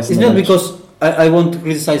his place. It's not because I want to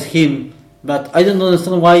criticize him, but I don't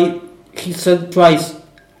understand why he said twice,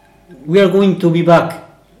 we are going to be back,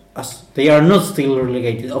 as they are not still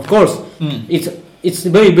relegated. Of course, it's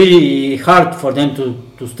very, very hard for them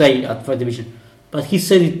to stay at third division. But he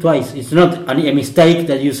said it twice. It's not a mistake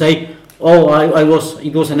that you say,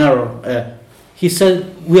 it was an error. He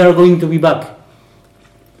said, we are going to be back.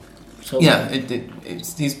 So yeah,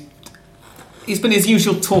 he's been his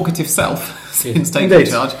usual talkative self since taking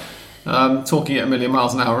charge, talking at a million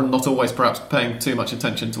miles an hour and not always perhaps paying too much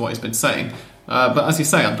attention to what he's been saying. But as you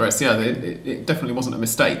say, Andres, it definitely wasn't a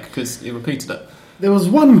mistake because he repeated it. There was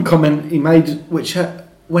one comment he made which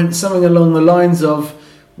went something along the lines of,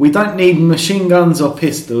 we don't need machine guns or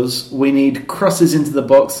pistols, we need crosses into the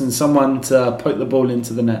box and someone to poke the ball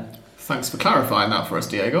into the net. Thanks for clarifying that for us,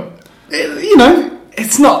 Diego.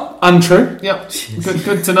 It's not untrue. Yep,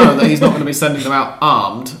 good to know that he's not going to be sending them out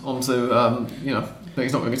armed onto, that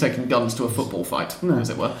he's not going to be taking guns to a football fight, as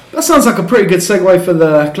it were. That sounds like a pretty good segue for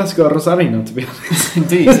the Clásico Rosarino, to be honest.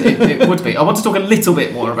 Indeed, it would be. I want to talk a little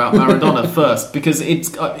bit more about Maradona first, because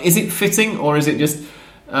is it fitting or is it just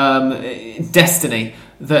destiny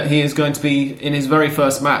that he is going to be in his very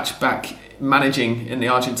first match back managing in the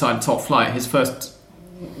Argentine top flight, his first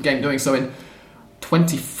game doing so in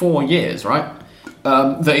 24 years, right?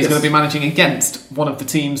 That he's going to be managing against one of the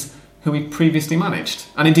teams who he previously managed.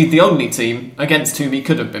 And indeed the only team against whom he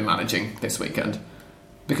could have been managing this weekend.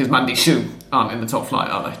 Because Mandy Shu aren't in the top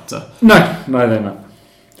flight, are they? So. No, they're not.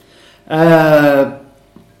 I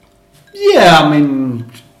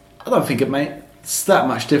don't think it makes that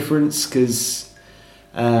much difference because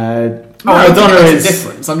Maradona is a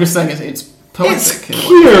difference. I'm just saying it's poetic. It's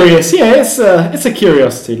curious, it's a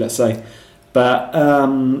curiosity, let's say. But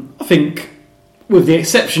I think, with the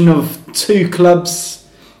exception of two clubs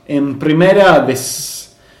in Primera,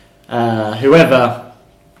 whoever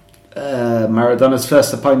Maradona's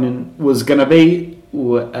first opponent was going to be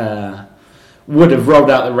would have rolled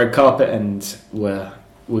out the red carpet and we'll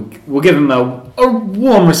give him a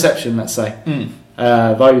warm reception, let's say.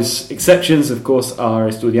 Those exceptions, of course, are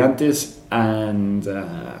Estudiantes and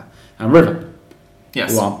River,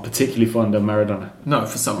 yes, who aren't particularly fond of Maradona. No,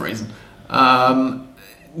 for some reason.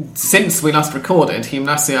 Since we last recorded,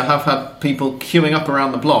 Gimnasia have had people queuing up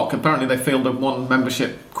around the block. Apparently they fielded one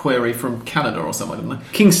membership query from Canada or somewhere, didn't they?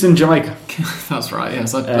 Kingston, Jamaica. That's right,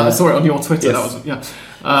 yes. I saw it on your Twitter. Yes.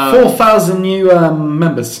 That was 4,000 new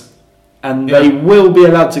members. And they will be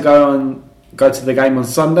allowed to go to the game on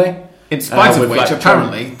Sunday. In spite of with which, like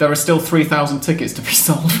apparently, there are still 3,000 tickets to be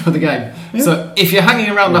sold for the game. Yeah. So if you're hanging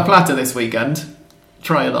around La Plata this weekend,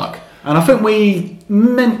 try your luck. And I think we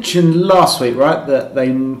mentioned last week, right, that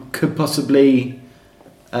they could possibly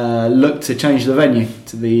look to change the venue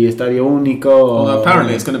to the Estadio Único. Although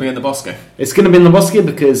apparently it's going to be in the Bosque. It's going to be in the Bosque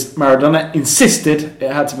because Maradona insisted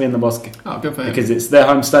it had to be in the Bosque. Oh, good for him. Because it's their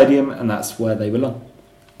home stadium and that's where they belong.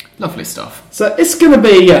 Lovely stuff. So it's going to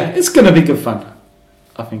be, it's going to be good fun.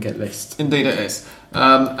 I think at least. Indeed it is.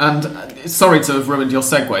 And sorry to have ruined your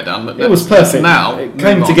segue, Dan, but It was perfect. Now It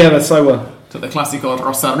came together so well. To the Clásico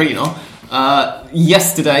Rosarino.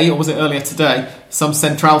 Yesterday, or was it earlier today, some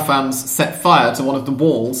Central fans set fire to one of the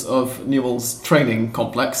walls of Newell's training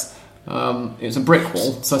complex. It was a brick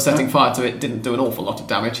wall, so setting fire to it didn't do an awful lot of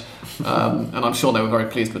damage. And I'm sure they were very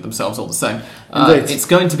pleased with themselves all the same. It's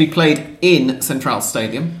going to be played in Central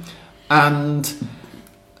Stadium. And,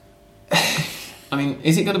 I mean,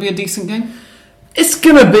 is it going to be a decent game? It's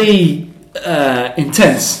going to be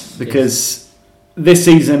intense because this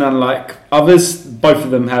season, unlike others, both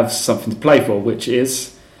of them have something to play for, which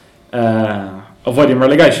is avoiding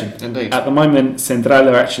relegation. Indeed. At the moment, Central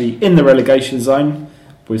are actually in the relegation zone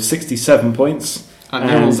with 67 points. And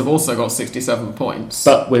Newell's have also got 67 points.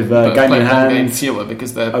 But with game in hand. Game fewer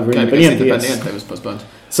because their over game against Independiente, Independiente was postponed.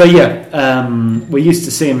 So we're used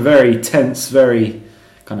to seeing very tense, very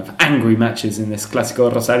kind of angry matches in this Clásico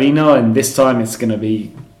Rosarino, and this time it's going to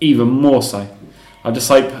be even more so. I just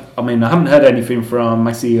hope, I haven't heard anything from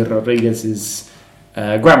Maxi Rodriguez's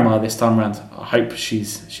grandma this time around. I hope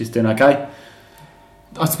she's doing okay.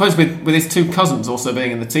 I suppose with his two cousins also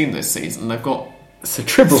being in the team this season, they've got it's a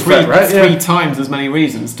triple threat, right? Three times as many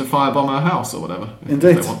reasons to firebomb her house or whatever, if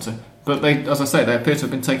they want to. But they, as I say, they appear to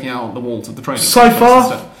have been taking out the walls of the training. So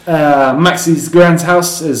far, Maxi's grand's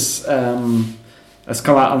house has come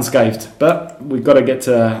out unscathed, but we've got to get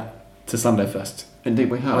to Sunday first.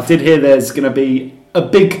 Indeed, we have. I did hear there's going to be a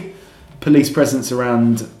big police presence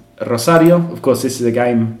around Rosario. Of course, this is a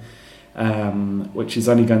game which is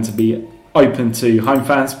only going to be open to home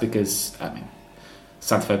fans because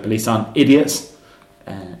Santa Fe police aren't idiots.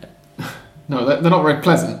 No, they're not very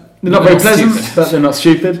pleasant. They're not very pleasant, but they're not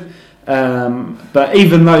stupid. But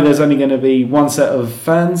even though there's only going to be one set of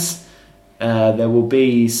fans, there will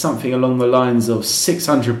be something along the lines of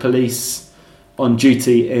 600 police on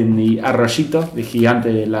duty in the Arroyito, the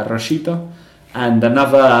Gigante del Arroyito, and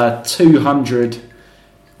another 200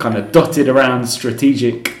 kind of dotted around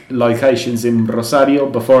strategic locations in Rosario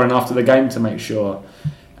before and after the game to make sure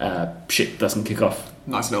shit doesn't kick off.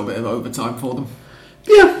 Nice little bit of overtime for them.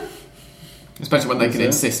 Yeah. Especially when they can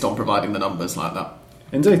insist on providing the numbers like that.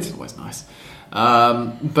 Indeed. It's always nice.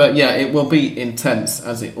 But yeah, it will be intense,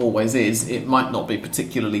 as it always is. It might not be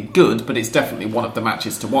particularly good, but it's definitely one of the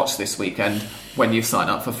matches to watch this weekend when you sign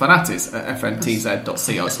up for Fanatis at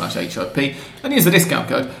fntz.co/HOP and use the discount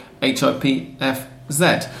code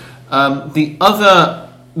HOPFZ. The other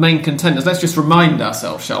main contenders, let's just remind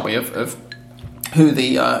ourselves, shall we, of who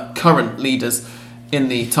the current leaders in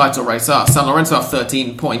the title race are. San Lorenzo have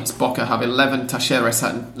 13 points, Boca have 11, Talleres,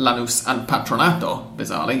 Lanús and Patronato,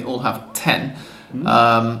 bizarrely, all have 10.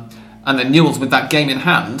 And then Newell's, with that game in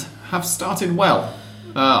hand, have started well.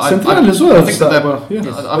 Central as well. I think that they're,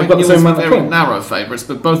 I mean, Newell's are very point. narrow favourites,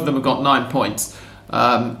 but both of them have got 9 points.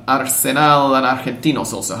 Arsenal and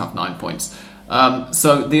Argentinos also have 9 points.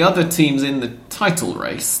 So the other teams in the title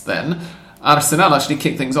race then, Arsenal actually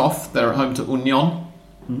kick things off. They're at home to Unión.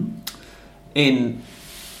 In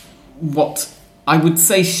what I would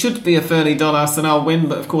say should be a fairly dull Arsenal win,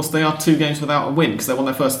 but of course they are 2 games without a win because they won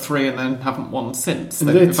their first 3 and then haven't won since.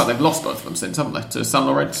 In fact, they've lost both of them since, haven't they? To San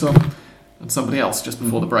Lorenzo and somebody else just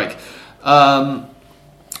before the break.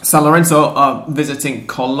 San Lorenzo are visiting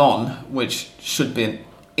Colón, which should be an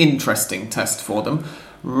interesting test for them.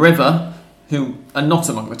 River, who are not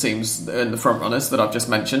among the teams in the front runners that I've just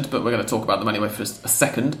mentioned, but we're going to talk about them anyway for just a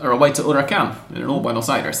second, are away to Huracán in an all Buenos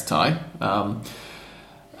Aires tie.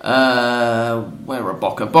 Where are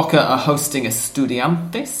Boca? Boca are hosting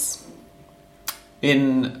Estudiantes.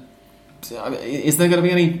 Is there going to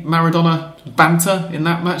be any Maradona banter in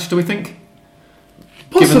that match, do we think?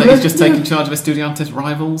 Possibly, given that he's just taken charge of Estudiantes'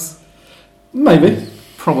 rivals? Maybe.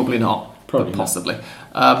 Probably not, but possibly.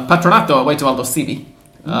 Patronato away to Aldosivi.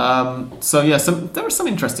 So yeah, there are some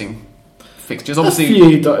interesting fixtures.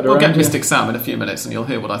 Obviously, we'll get Mystic Sam in a few minutes, and you'll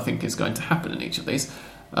hear what I think is going to happen in each of these.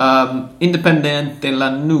 Independiente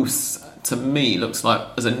Lanús, to me, looks like,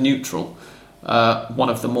 as a neutral, one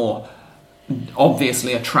of the more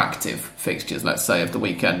obviously attractive fixtures, let's say, of the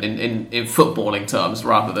weekend in footballing terms,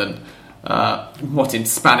 rather than what in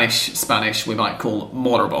Spanish we might call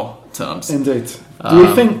morbo terms. Indeed. Do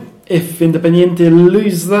you think if Independiente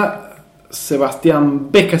lose that, Sebastian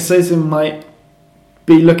Becasese might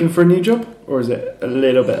be looking for a new job, or is it a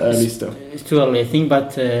little bit early still? It's too early, I think,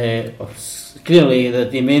 but clearly the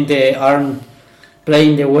Independiente aren't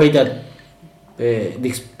playing the way that the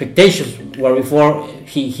expectations were before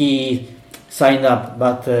he signed up.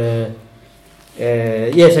 But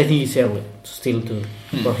yes, I think it's early still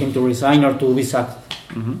for him to resign or to be sacked.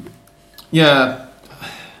 Mm-hmm. Yeah,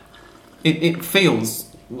 it feels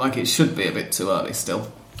like it should be a bit too early still.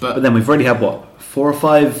 But then we've already had, 4 or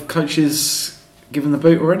 5 coaches given the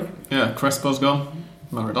boot already? Yeah, Crespo's gone.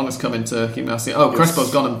 Maradona's come into Gimnasia. Oh, yes.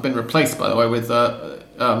 Crespo's gone and been replaced, by the way, with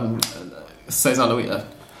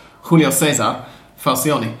Julio Cesar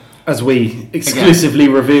Falcioni. As we exclusively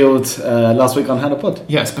revealed last week on Hannah Pod.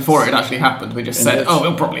 Yes, before it actually happened. We just said,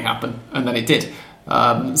 it'll probably happen. And then it did.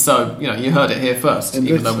 So, you heard it here first,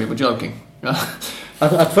 even though we were joking.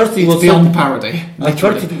 At first it was beyond parody. At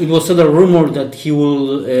first it was a rumor that he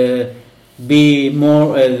will be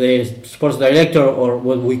more the sports director, or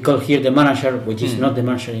what we call here the manager, which is not the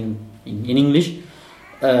manager in English.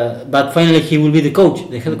 But finally he will be the coach,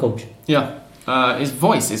 the head coach. Yeah. His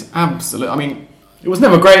voice is absolute. I mean, it was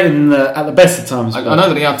never great at the best of times. I know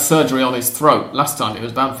that he had surgery on his throat last time he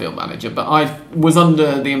was Banfield manager, but I was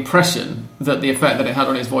under the impression that the effect that it had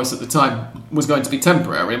on his voice at the time was going to be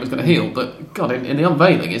temporary and was going to heal. But God, in the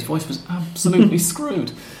unveiling, his voice was absolutely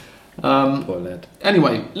screwed. Poor lad.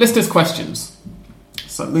 Anyway, listeners' questions.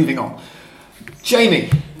 So moving on. Jamie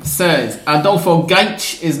says, Adolfo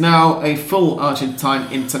Gaich is now a full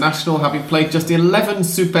Argentine international, having played just 11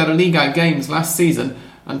 Superliga games last season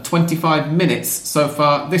and 25 minutes so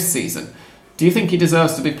far this season. Do you think he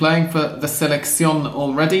deserves to be playing for the Selección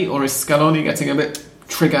already, or is Scaloni getting a bit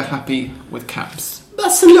trigger-happy with caps?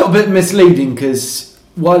 That's a little bit misleading, because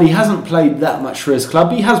while he hasn't played that much for his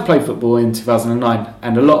club, he has played football in 2009,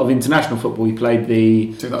 and a lot of international football. He played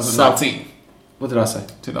the 2019. What did I say?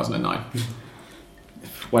 2009.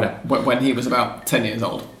 Whatever. When he was about 10 years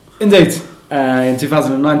old. Indeed. In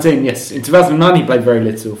 2019, yes. In 2009 he played very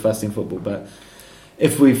little first team football, but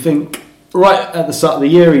if we think right at the start of the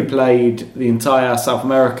year, he played the entire South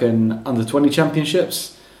American Under-20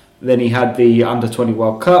 Championships. Then he had the Under-20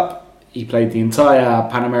 World Cup. He played the entire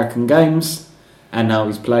Pan American Games. And now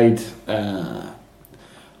he's played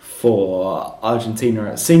for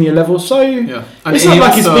Argentina at senior level. So it's not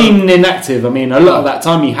like he's been inactive. I mean, a lot of that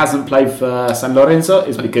time he hasn't played for San Lorenzo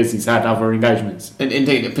is because he's had other engagements.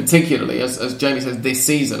 Indeed, particularly, as Jamie says, this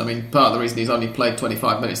season. I mean, part of the reason he's only played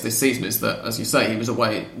 25 minutes this season is that, as you say, he was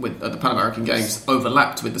away at the Pan American Games,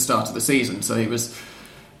 overlapped with the start of the season. So he was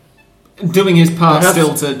doing his part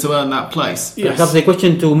still to earn that place. Yes. Perhaps the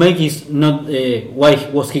question to make is not why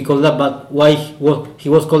was he called up, but why he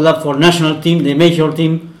was called up for national team, the major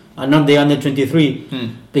team, and not the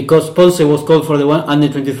under-23. Because Ponce was called for the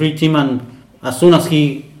under-23 team, and as soon as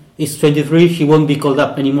he is 23, he won't be called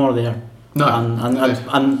up anymore there. No, and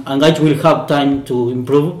Gaich will have time to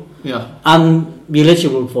improve and be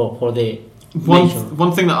eligible for the major.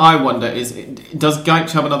 One thing that I wonder is, does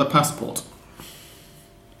Gaich have another passport?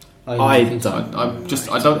 I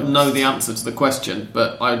don't know the answer to the question,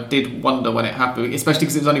 but I did wonder when it happened, especially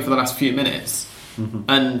because it was only for the last few minutes.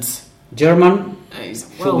 And German?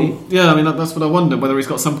 Yeah, I mean that's what I wonder, whether he's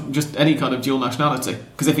got just any kind of dual nationality.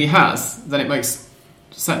 Because if he has, then it makes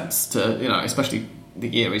sense to, especially the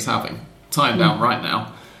year he's having, tie him down right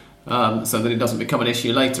now, so that it doesn't become an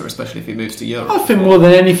issue later, especially if he moves to Europe. I think more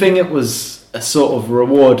than anything, it was a sort of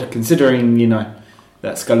reward, considering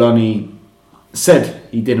that Scaloni said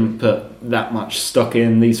he didn't put that much stock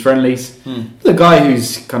in these friendlies. The guy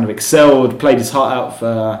who's kind of excelled, played his heart out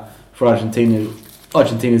for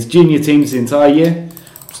Argentina's junior teams the entire year.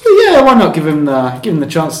 So yeah, why not give him the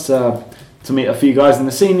chance to meet a few guys in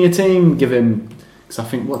the senior team? Give him, because I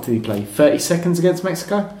think, what did he play? 30 seconds against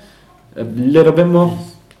Mexico, a little bit more.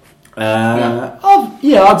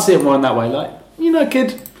 I'd see it more in that way. Like,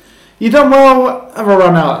 kid, you done well. Have a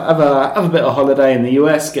run out. Have a bit of holiday in the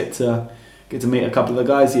US. Get to meet a couple of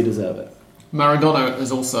the guys. You deserve it. Maradona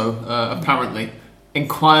has also apparently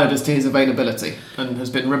inquired as to his availability and has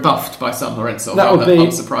been rebuffed by San Lorenzo,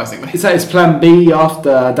 unsurprisingly. Is that his plan B after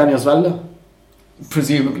Dani Osvaldo?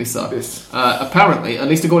 Presumably so. Yes. Apparently, at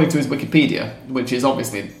least according to his Wikipedia, which is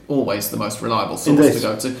obviously always the most reliable source to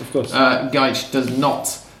go to, of course. Gaich does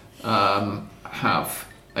not have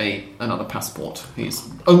another passport. He's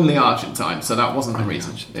only Argentine, so that wasn't the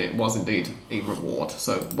reason. It was indeed a reward.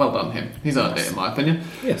 So well done him. He's earned it, in my opinion.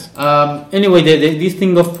 Yes. Anyway, this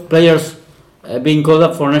thing of players being called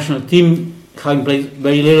up for national team, having played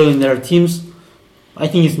very little in their teams, I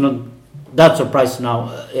think it's not that surprising.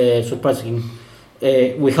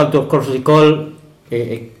 we have to of course recall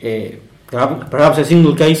perhaps a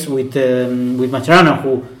single case with Mascherano,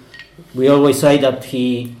 who we always say that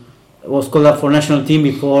he was called up for national team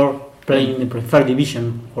before playing in the preferred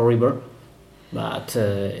division for River, but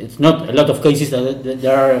it's not a lot of cases that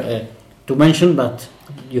there are to mention, but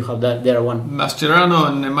you have that there one. Mascherano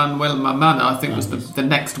and Emmanuel Mamana, I think, was the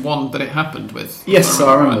next one that it happened with. Yes,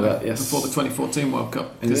 I remember that. Yes, before the 2014 World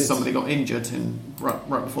Cup, because somebody got injured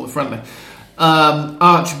right before the friendly.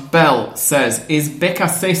 Arch Bell says, is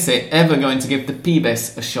Becasese ever going to give the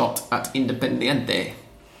Pibes a shot at Independiente?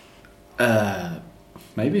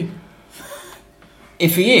 Maybe.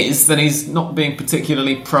 If he is, then he's not being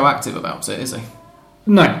particularly proactive about it, is he?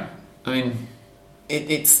 No. I mean,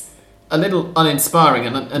 it's a little uninspiring,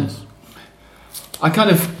 and I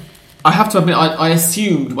have to admit, I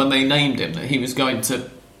assumed when they named him that he was going to.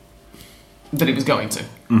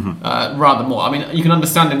 Rather more. I mean, you can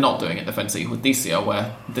understand him not doing it Defensa y Justicia,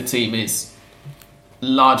 where the team is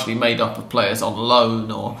largely made up of players on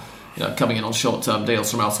loan or coming in on short-term deals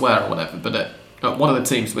from elsewhere or whatever. But one of the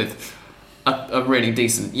teams with a really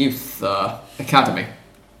decent youth academy,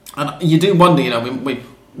 and you do wonder. We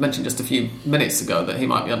mentioned just a few minutes ago that he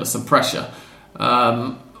might be under some pressure.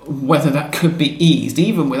 Whether that could be eased,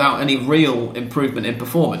 even without any real improvement in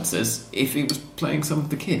performances, if he was playing some of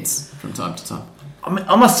the kids from time to time. I mean,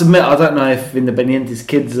 I must admit, I don't know if Independiente's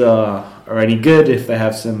kids are any good, if they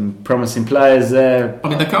have some promising players there. I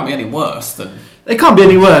mean, they can't be any worse than... They can't be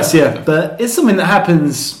any worse, yeah. But it's something that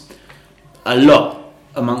happens a lot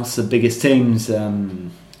amongst the biggest teams. I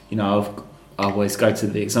always go to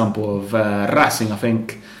the example of Racing. I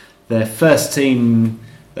think their first team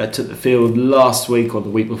that took the field last week or the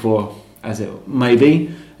week before, as it may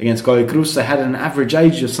be, against Godoy Cruz, they had an average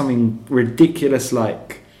age of something ridiculous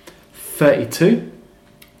like 32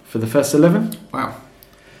 for the first 11. Wow.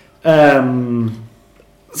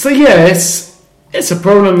 So yeah, it's a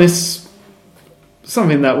problem. It's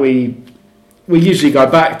something that we usually go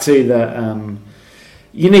back to, that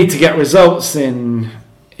you need to get results in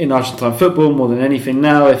Argentine football more than anything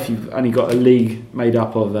now. If you've only got a league made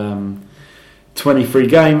up of 23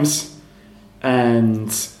 games, and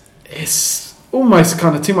it's almost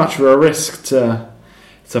kind of too much of a risk to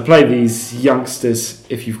play these youngsters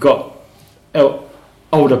if you've got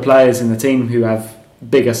older players in the team who have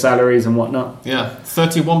bigger salaries and whatnot. Yeah,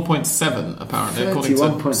 31.7 apparently, according to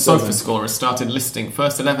SofaScore, has started listing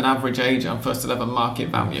first 11 average age and first 11 market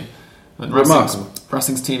value. And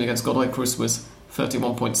Racing's team against Godoy Cruz was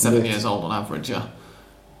 31.7 years old on average. Yeah,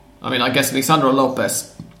 I mean, I guess Lisandro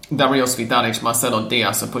Lopez, Dario Svidanic, Marcelo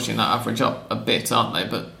Diaz are pushing that average up a bit, aren't they?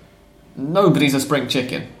 But nobody's a spring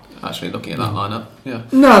chicken, actually, looking at that lineup. Yeah.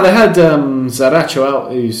 No, they had Zaracho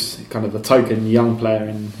out, who's kind of a token young player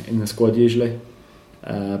in the squad usually.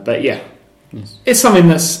 But yeah, It's something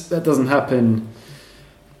that doesn't happen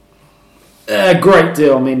a great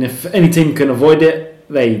deal. I mean, if any team can avoid it,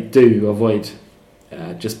 they do avoid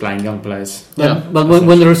just playing young players. But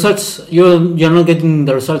when the results, you're not getting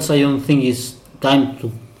the results, I don't think it's time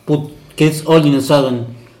to put kids all in a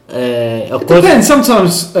sudden. It depends.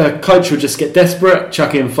 Sometimes a coach will just get desperate,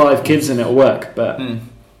 chuck in 5 kids and it'll work. But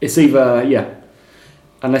it's either,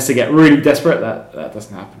 unless they get really desperate, that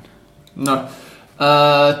doesn't happen. No.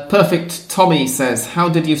 Perfect Tommy says, how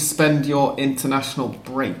did you spend your international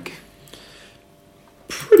break?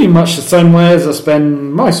 Pretty much the same way as I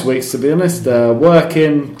spend most weeks, to be honest.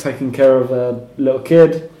 Working, taking care of a little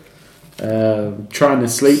kid, trying to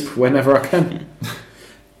sleep whenever I can.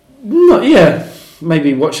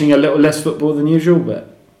 Maybe watching a little less football than usual,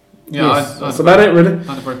 but that's about it, really. I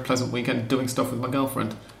had a very pleasant weekend doing stuff with my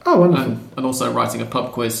girlfriend. Oh, wonderful. And also writing a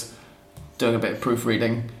pub quiz, doing a bit of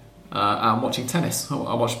proofreading, and watching tennis.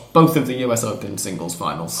 I watched both of the US Open singles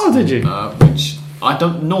finals. Oh, did you? Which I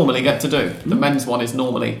don't normally get to do. The men's one is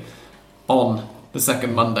normally on the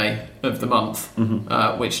second Monday of the month,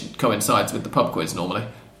 which coincides with the pub quiz normally.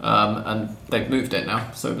 And they've moved it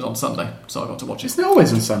now, so it was on Sunday, so I got to watch it. Isn't it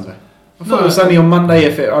always on Sunday? I thought it was only on Monday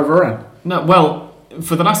if it overran. No, well,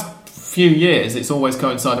 for the last few years, it's always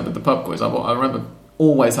coincided with the pub quiz. I remember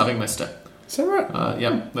always having missed it. Is that right?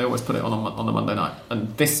 They always put it on the Monday night.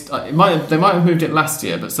 And this, they might have moved it last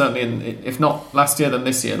year, but certainly, if not last year, then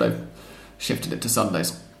this year they've shifted it to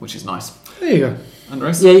Sundays, which is nice. There you go.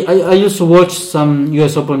 Andres? Yeah, I used to watch some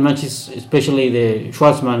US Open matches, especially the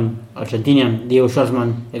Schwartzman, Argentinian, Diego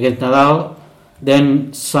Schwartzman against Nadal.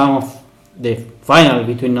 Then some of the final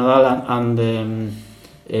between Nadal and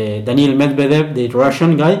Daniil Medvedev, the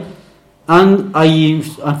Russian guy. And I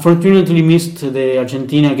unfortunately missed the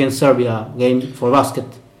Argentina against Serbia game for basket.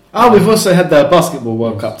 We've also had the Basketball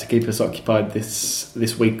World Cup to keep us occupied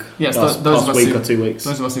this week. Yes, last week or 2 weeks.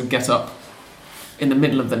 Those of us who get up in the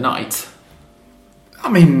middle of the night. I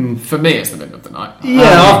mean, for me, it's the middle of the night.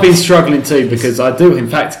 Yeah, I've been struggling too because I do, in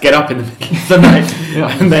fact, get up in the middle of the night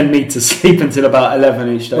and then need to sleep until about 11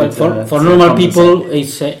 each day. Well, for normal people,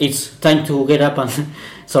 it's time to get up and.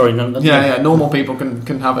 Sorry, no. Normal people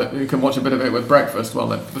can watch a bit of it with breakfast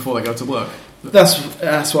before they go to work.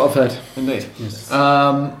 That's what I've heard. Indeed. Yes.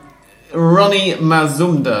 Ronnie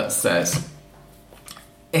Mazumda says,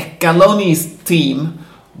 Scaloni's team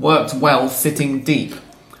worked well sitting deep.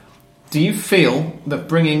 Do you feel that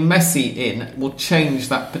bringing Messi in will change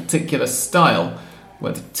that particular style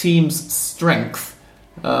where the team's strength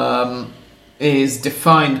is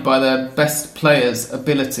defined by their best players'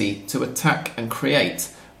 ability to attack and create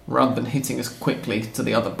rather than hitting as quickly to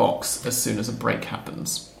the other box as soon as a break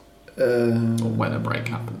happens? Or when a break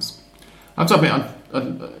happens. I'm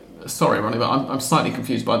sorry, Ronnie, but I'm slightly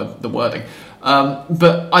confused by the wording.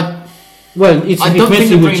 But I don't think that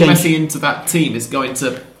bringing Messi into that team is going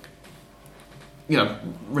to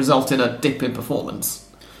result in a dip in performance.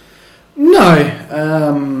 No.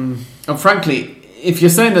 And frankly, if you're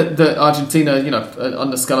saying that Argentina,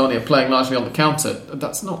 under Scaloni are playing largely on the counter,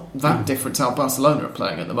 that's not that different to how Barcelona are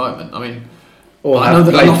playing at the moment. I mean, I know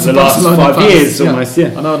that a lot of the last 5 years almost,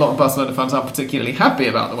 yeah. I know a lot of Barcelona fans aren't particularly happy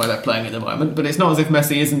about the way they're playing at the moment, but it's not as if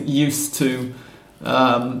Messi isn't used to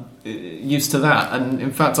that. And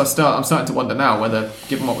in fact, I'm starting to wonder now whether,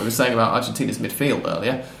 given what we were saying about Argentina's midfield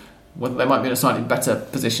earlier, whether they might be in a slightly better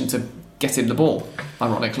position to get in the ball,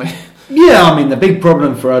 ironically. Yeah, I mean, the big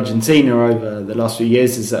problem for Argentina over the last few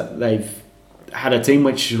years is that they've had a team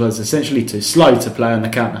which was essentially too slow to play on the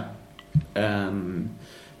counter.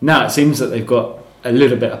 Now it seems that they've got a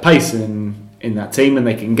little bit of pace in that team and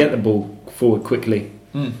they can get the ball forward quickly.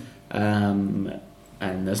 And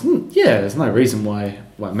there's no reason why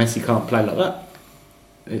Messi can't play like that.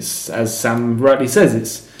 It's, as Sam rightly says,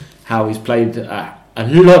 it's how he's played a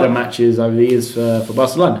lot of matches over the years for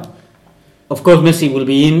Barcelona. Of course, Messi will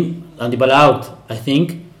be in and Dybala out, I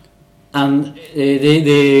think. And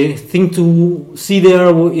the thing to see there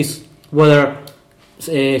is whether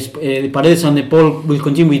Paredes and De Paul will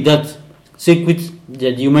continue with that circuit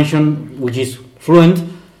that you mentioned, which is fluent,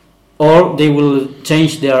 or they will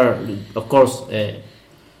change their, of course, and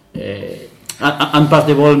pass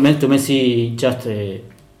the ball to Messi just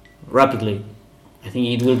rapidly. I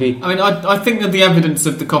think it will be. I mean, I think that the evidence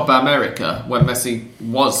of the Copa America, when Messi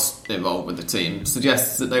was involved with the team,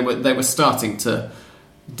 suggests that they were starting to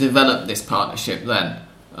develop this partnership then,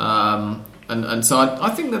 and so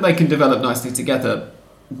I think that they can develop nicely together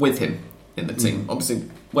with him in the team. Obviously,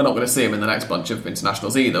 we're not going to see him in the next bunch of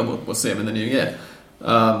internationals either. We'll see him in the new year.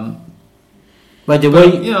 By the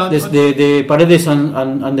way, the Paredes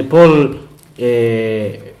and the Paul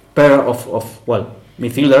pair of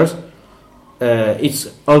midfielders. It's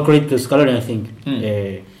all credit to Scaloni, I think,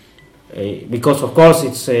 because of course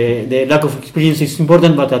it's the lack of experience is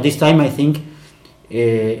important, but at this time I think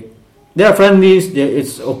they are friendlies.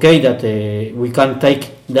 It's okay that we can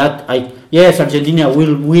take that. Yes, Argentina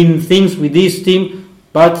will win things with this team,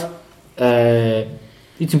 but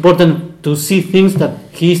it's important to see things that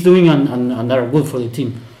he's doing and are good for the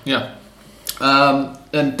team. Yeah,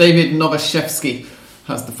 and David Novashevsky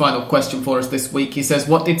has the final question for us this week. He says,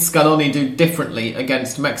 what did Scaloni do differently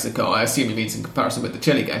against Mexico? I assume he means in comparison with the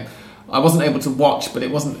Chile game. I wasn't able to watch, but it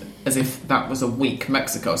wasn't as if that was a weak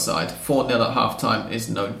Mexico side. 4-0 at half-time is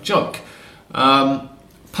no joke. Part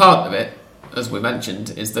of it, as we mentioned,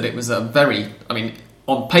 is that it was a very... I mean,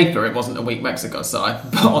 on paper it wasn't a weak Mexico side,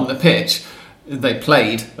 but on the pitch they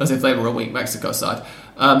played as if they were a weak Mexico side.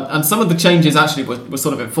 And some of the changes actually were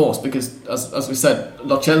sort of enforced because, as we said,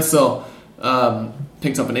 Lo Celso...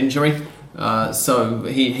 picked up an injury, so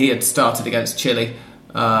he had started against Chile.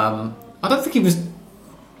 I don't think he was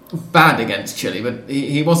bad against Chile, but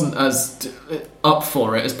he wasn't as up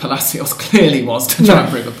for it as Palacios clearly was to try and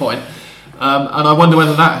prove a point. And I wonder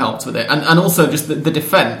whether that helped with it. And also just the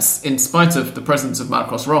defence, in spite of the presence of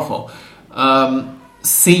Marcos Rojo,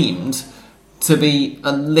 seemed to be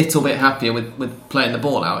a little bit happier with playing the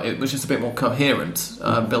ball out. It was just a bit more coherent,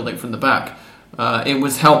 building from the back. It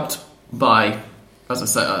was helped by, as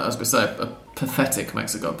we say, a pathetic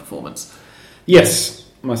Mexico performance. Yes,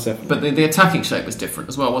 most definitely. But the attacking shape was different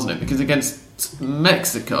as well, wasn't it? Because against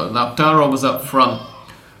Mexico, Lautaro was up front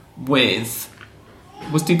with...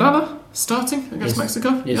 Was Dybala starting against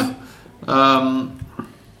Mexico? Yes. Yeah.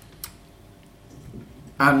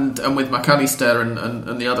 And with McAllister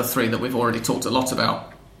and the other three that we've already talked a lot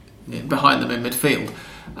about behind them in midfield.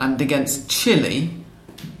 And against Chile...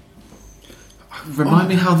 Remind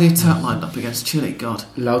me how the attack lined up against Chile. God,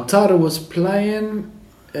 Lautaro was playing.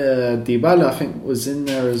 Dybala, I think, was in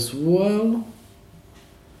there as well.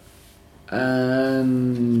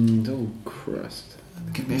 And oh Christ!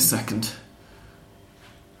 give me a second.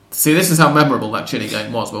 See, this is how memorable that Chile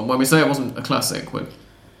game was. Well, when we say it wasn't a classic, we're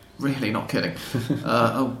really not kidding.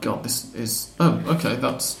 Oh God, this is. Oh, okay,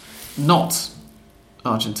 that's not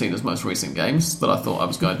Argentina's most recent games that I thought I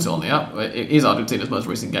was going to on the app. It is Argentina's most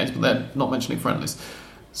recent games, but they're not mentioning friendlies.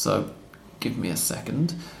 So, give me a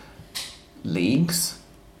second. Leagues,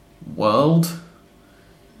 world,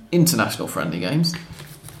 international friendly games,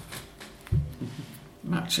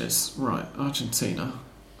 matches. Right, Argentina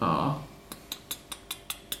are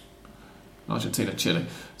Argentina-Chile.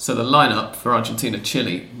 So the lineup for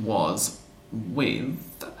Argentina-Chile was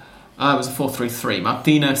with it was a 4-3-3.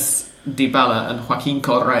 Martinez, Dybala, and Joaquin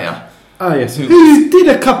Correa. Oh yes, who did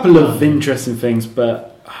a couple of interesting things,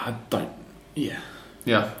 but I don't. Yeah.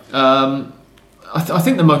 Yeah. I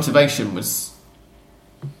think the motivation was.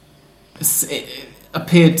 It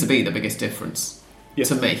appeared to be the biggest difference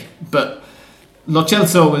to me. But Lo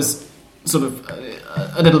Celso was sort of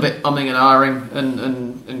a little bit umming and ahhing,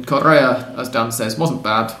 and Correa, as Dan says, wasn't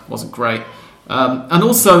bad, wasn't great. And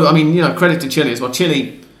also, I mean, credit to Chile as well.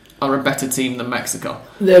 Chile are a better team than Mexico.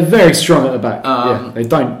 They're very strong at the back. They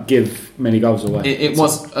don't give many goals away. It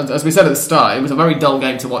was, as we said at the start, it was a very dull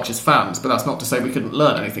game to watch as fans, but that's not to say we couldn't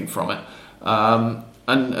learn anything from it.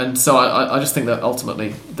 And so I just think that ultimately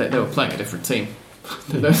they were playing a different team.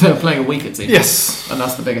 They were playing a weaker team. Yes. And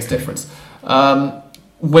that's the biggest difference.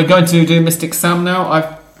 We're going to do Mystic Sam now. I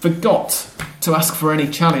forgot to ask for any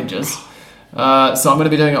challengers, so I'm going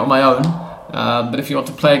to be doing it on my own. But if you want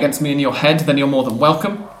to play against me in your head, then you're more than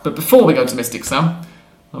welcome. But before we go to Mystic Sam,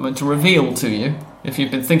 I'm going to reveal to you, if you've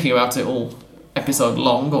been thinking about it all episode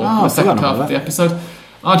long, or the second half of the episode,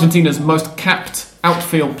 Argentina's most capped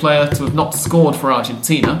outfield player to have not scored for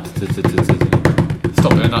Argentina.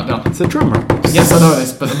 Stop doing that, Dan. It's a drum roll. Yes, I know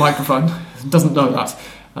this, but the microphone doesn't know that.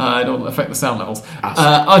 It will affect the sound levels.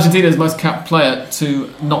 Argentina's most capped player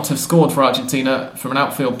to not have scored for Argentina from an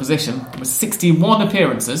outfield position was 61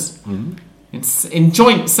 appearances. Mm-hmm. In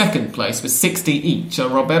joint second place with 60 each are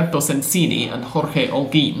Roberto Sensini and Jorge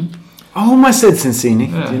Olguin. Oh, I said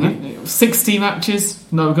Sensini. 60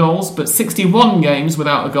 matches, no goals, but 61 games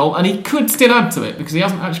without a goal, and he could still add to it because he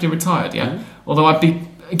hasn't actually retired yet. Mm-hmm. Although I'd be,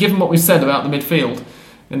 given what we've said about the midfield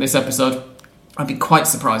in this episode, I'd be quite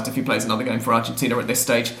surprised if he plays another game for Argentina at this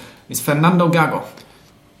stage. Is Fernando Gago.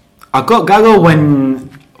 I got Gago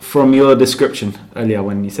from your description earlier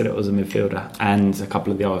when you said it was a midfielder and a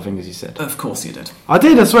couple of the other things you said. Of course you did. I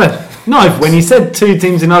did, I swear. No, when you said 2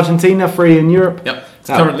 teams in Argentina, 3 in Europe. Yep.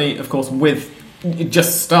 Currently, of course, with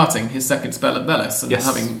just starting his second spell at Vélez and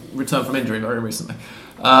having returned from injury very recently.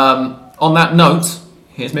 On that note,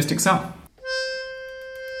 here's Mystic Sam.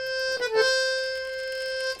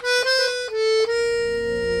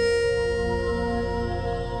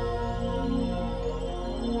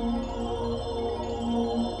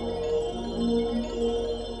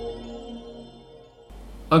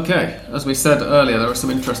 Okay, as we said earlier, there are some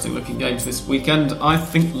interesting looking games this weekend. I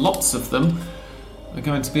think lots of them are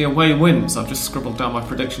going to be away wins. I've just scribbled down my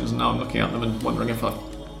predictions and now I'm looking at them and wondering if I've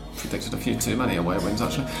predicted a few too many away wins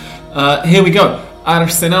actually. Here we go.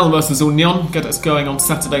 Arsenal versus Union get us going on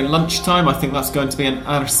Saturday lunchtime. I think that's going to be an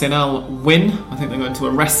Arsenal win. I think they're going to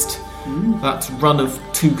arrest that run of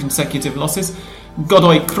 2 consecutive losses.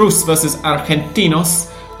 Godoy Cruz versus Argentinos,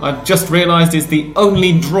 I've just realised, is the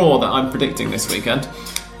only draw that I'm predicting this weekend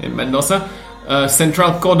in Mendoza.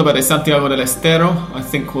 Central Córdoba de Santiago del Estero, I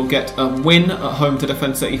think will get a win at home to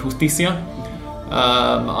Defensa y Justicia.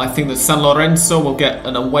 I think that San Lorenzo will get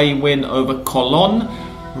an away win over Colón.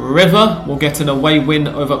 River will get an away win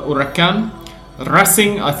over Huracán.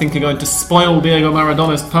 Racing, I think, are going to spoil Diego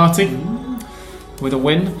Maradona's party with a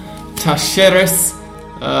win. Talleres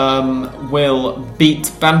will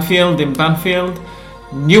beat Banfield in Banfield.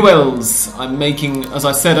 Newell's, I'm making, as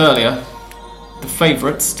I said earlier, the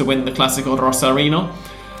favourites to win the Clásico Rosarino.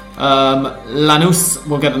 Lanús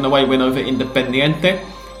will get an away win over Independiente.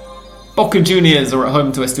 Boca Juniors are at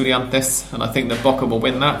home to Estudiantes, and I think that Boca will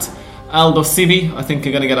win that. Aldo Civi, I think, are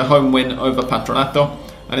going to get a home win over Patronato.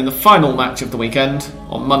 And in the final match of the weekend,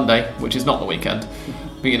 on Monday, which is not the weekend,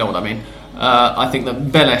 but you know what I mean, I think that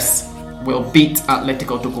Vélez will beat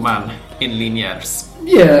Atlético Tucumán in Liniers.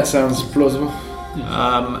 Yeah, that sounds plausible.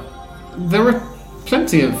 There are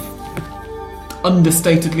plenty of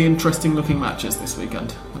understatedly interesting looking matches this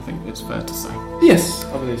weekend, I think it's fair to say. Yes,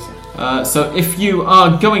 I believe so. So if you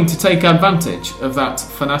are going to take advantage of that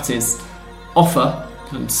Fanatis offer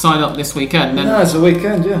and sign up this weekend, then it's a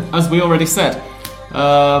weekend, yeah. As we already said,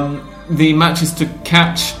 The matches to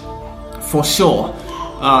catch for sure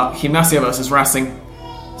are Gimnasia versus Racing,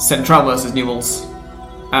 Central versus Newell's,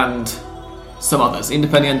 and some others.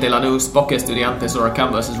 Independiente, Lanús, Boca Estudiantes,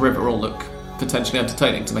 Huracán versus River all look potentially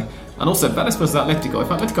entertaining to me. And also Vélez versus Atletico. If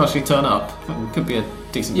Atletico actually turn up, it could be a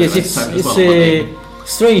decent bit of entertainment as well.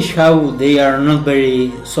 It's strange how they are not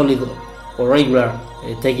very solid or regular,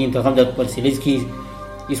 taking into account that Zielinski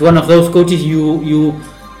is one of those coaches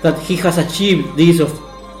that he has achieved this of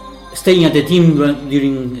staying at the team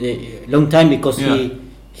during a long time because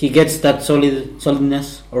he gets that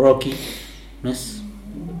solidness or rockiness.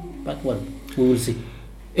 But well, we will see.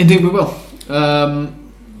 Indeed we will.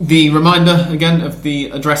 The reminder again of the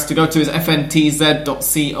address to go to is fntz.co/HOP,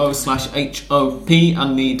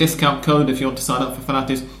 and the discount code if you want to sign up for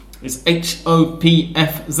Fanatis is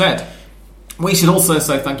HOPFZ. We should also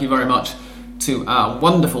say thank you very much to our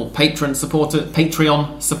wonderful Patreon supporters,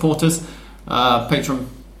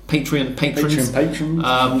 Patreon patrons,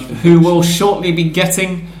 who will shortly be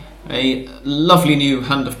getting a lovely new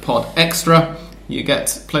Hand of Pod Extra. You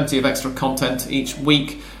get plenty of extra content each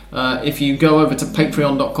week. If you go over to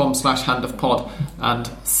patreon.com/handofpod and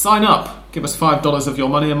sign up, give us $5 of your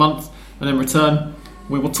money a month, and in return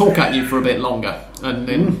we will talk at you for a bit longer and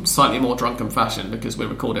in slightly more drunken fashion because we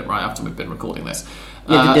record it right after we've been recording this.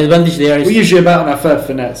 Yeah, the advantage there is... We're usually about on our third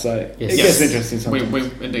Fernet, so it Yes. gets interesting sometimes.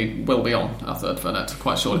 We indeed will be on our third Fernet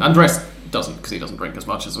quite shortly. Andres doesn't because he doesn't drink as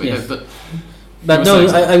much as we Yes. do. But no,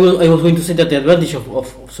 I was going to say that the advantage of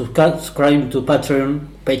subscribing to Patreon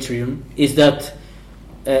is that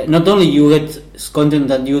not only you get content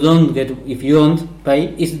that you don't get if you don't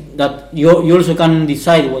pay, is that you also can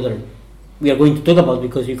decide whether we are going to talk about,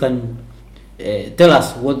 because you can tell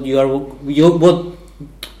us what you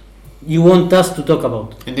want us to talk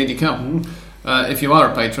about. Indeed you can. If you are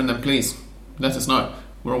a patron, then please let us know.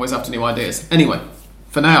 We're always after new ideas. Anyway,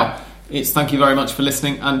 for now, it's thank you very much for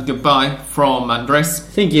listening and goodbye from Andres.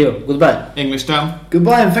 Thank you. Goodbye. English Dan.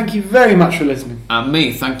 Goodbye and thank you very much for listening. And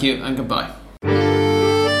me, thank you and goodbye.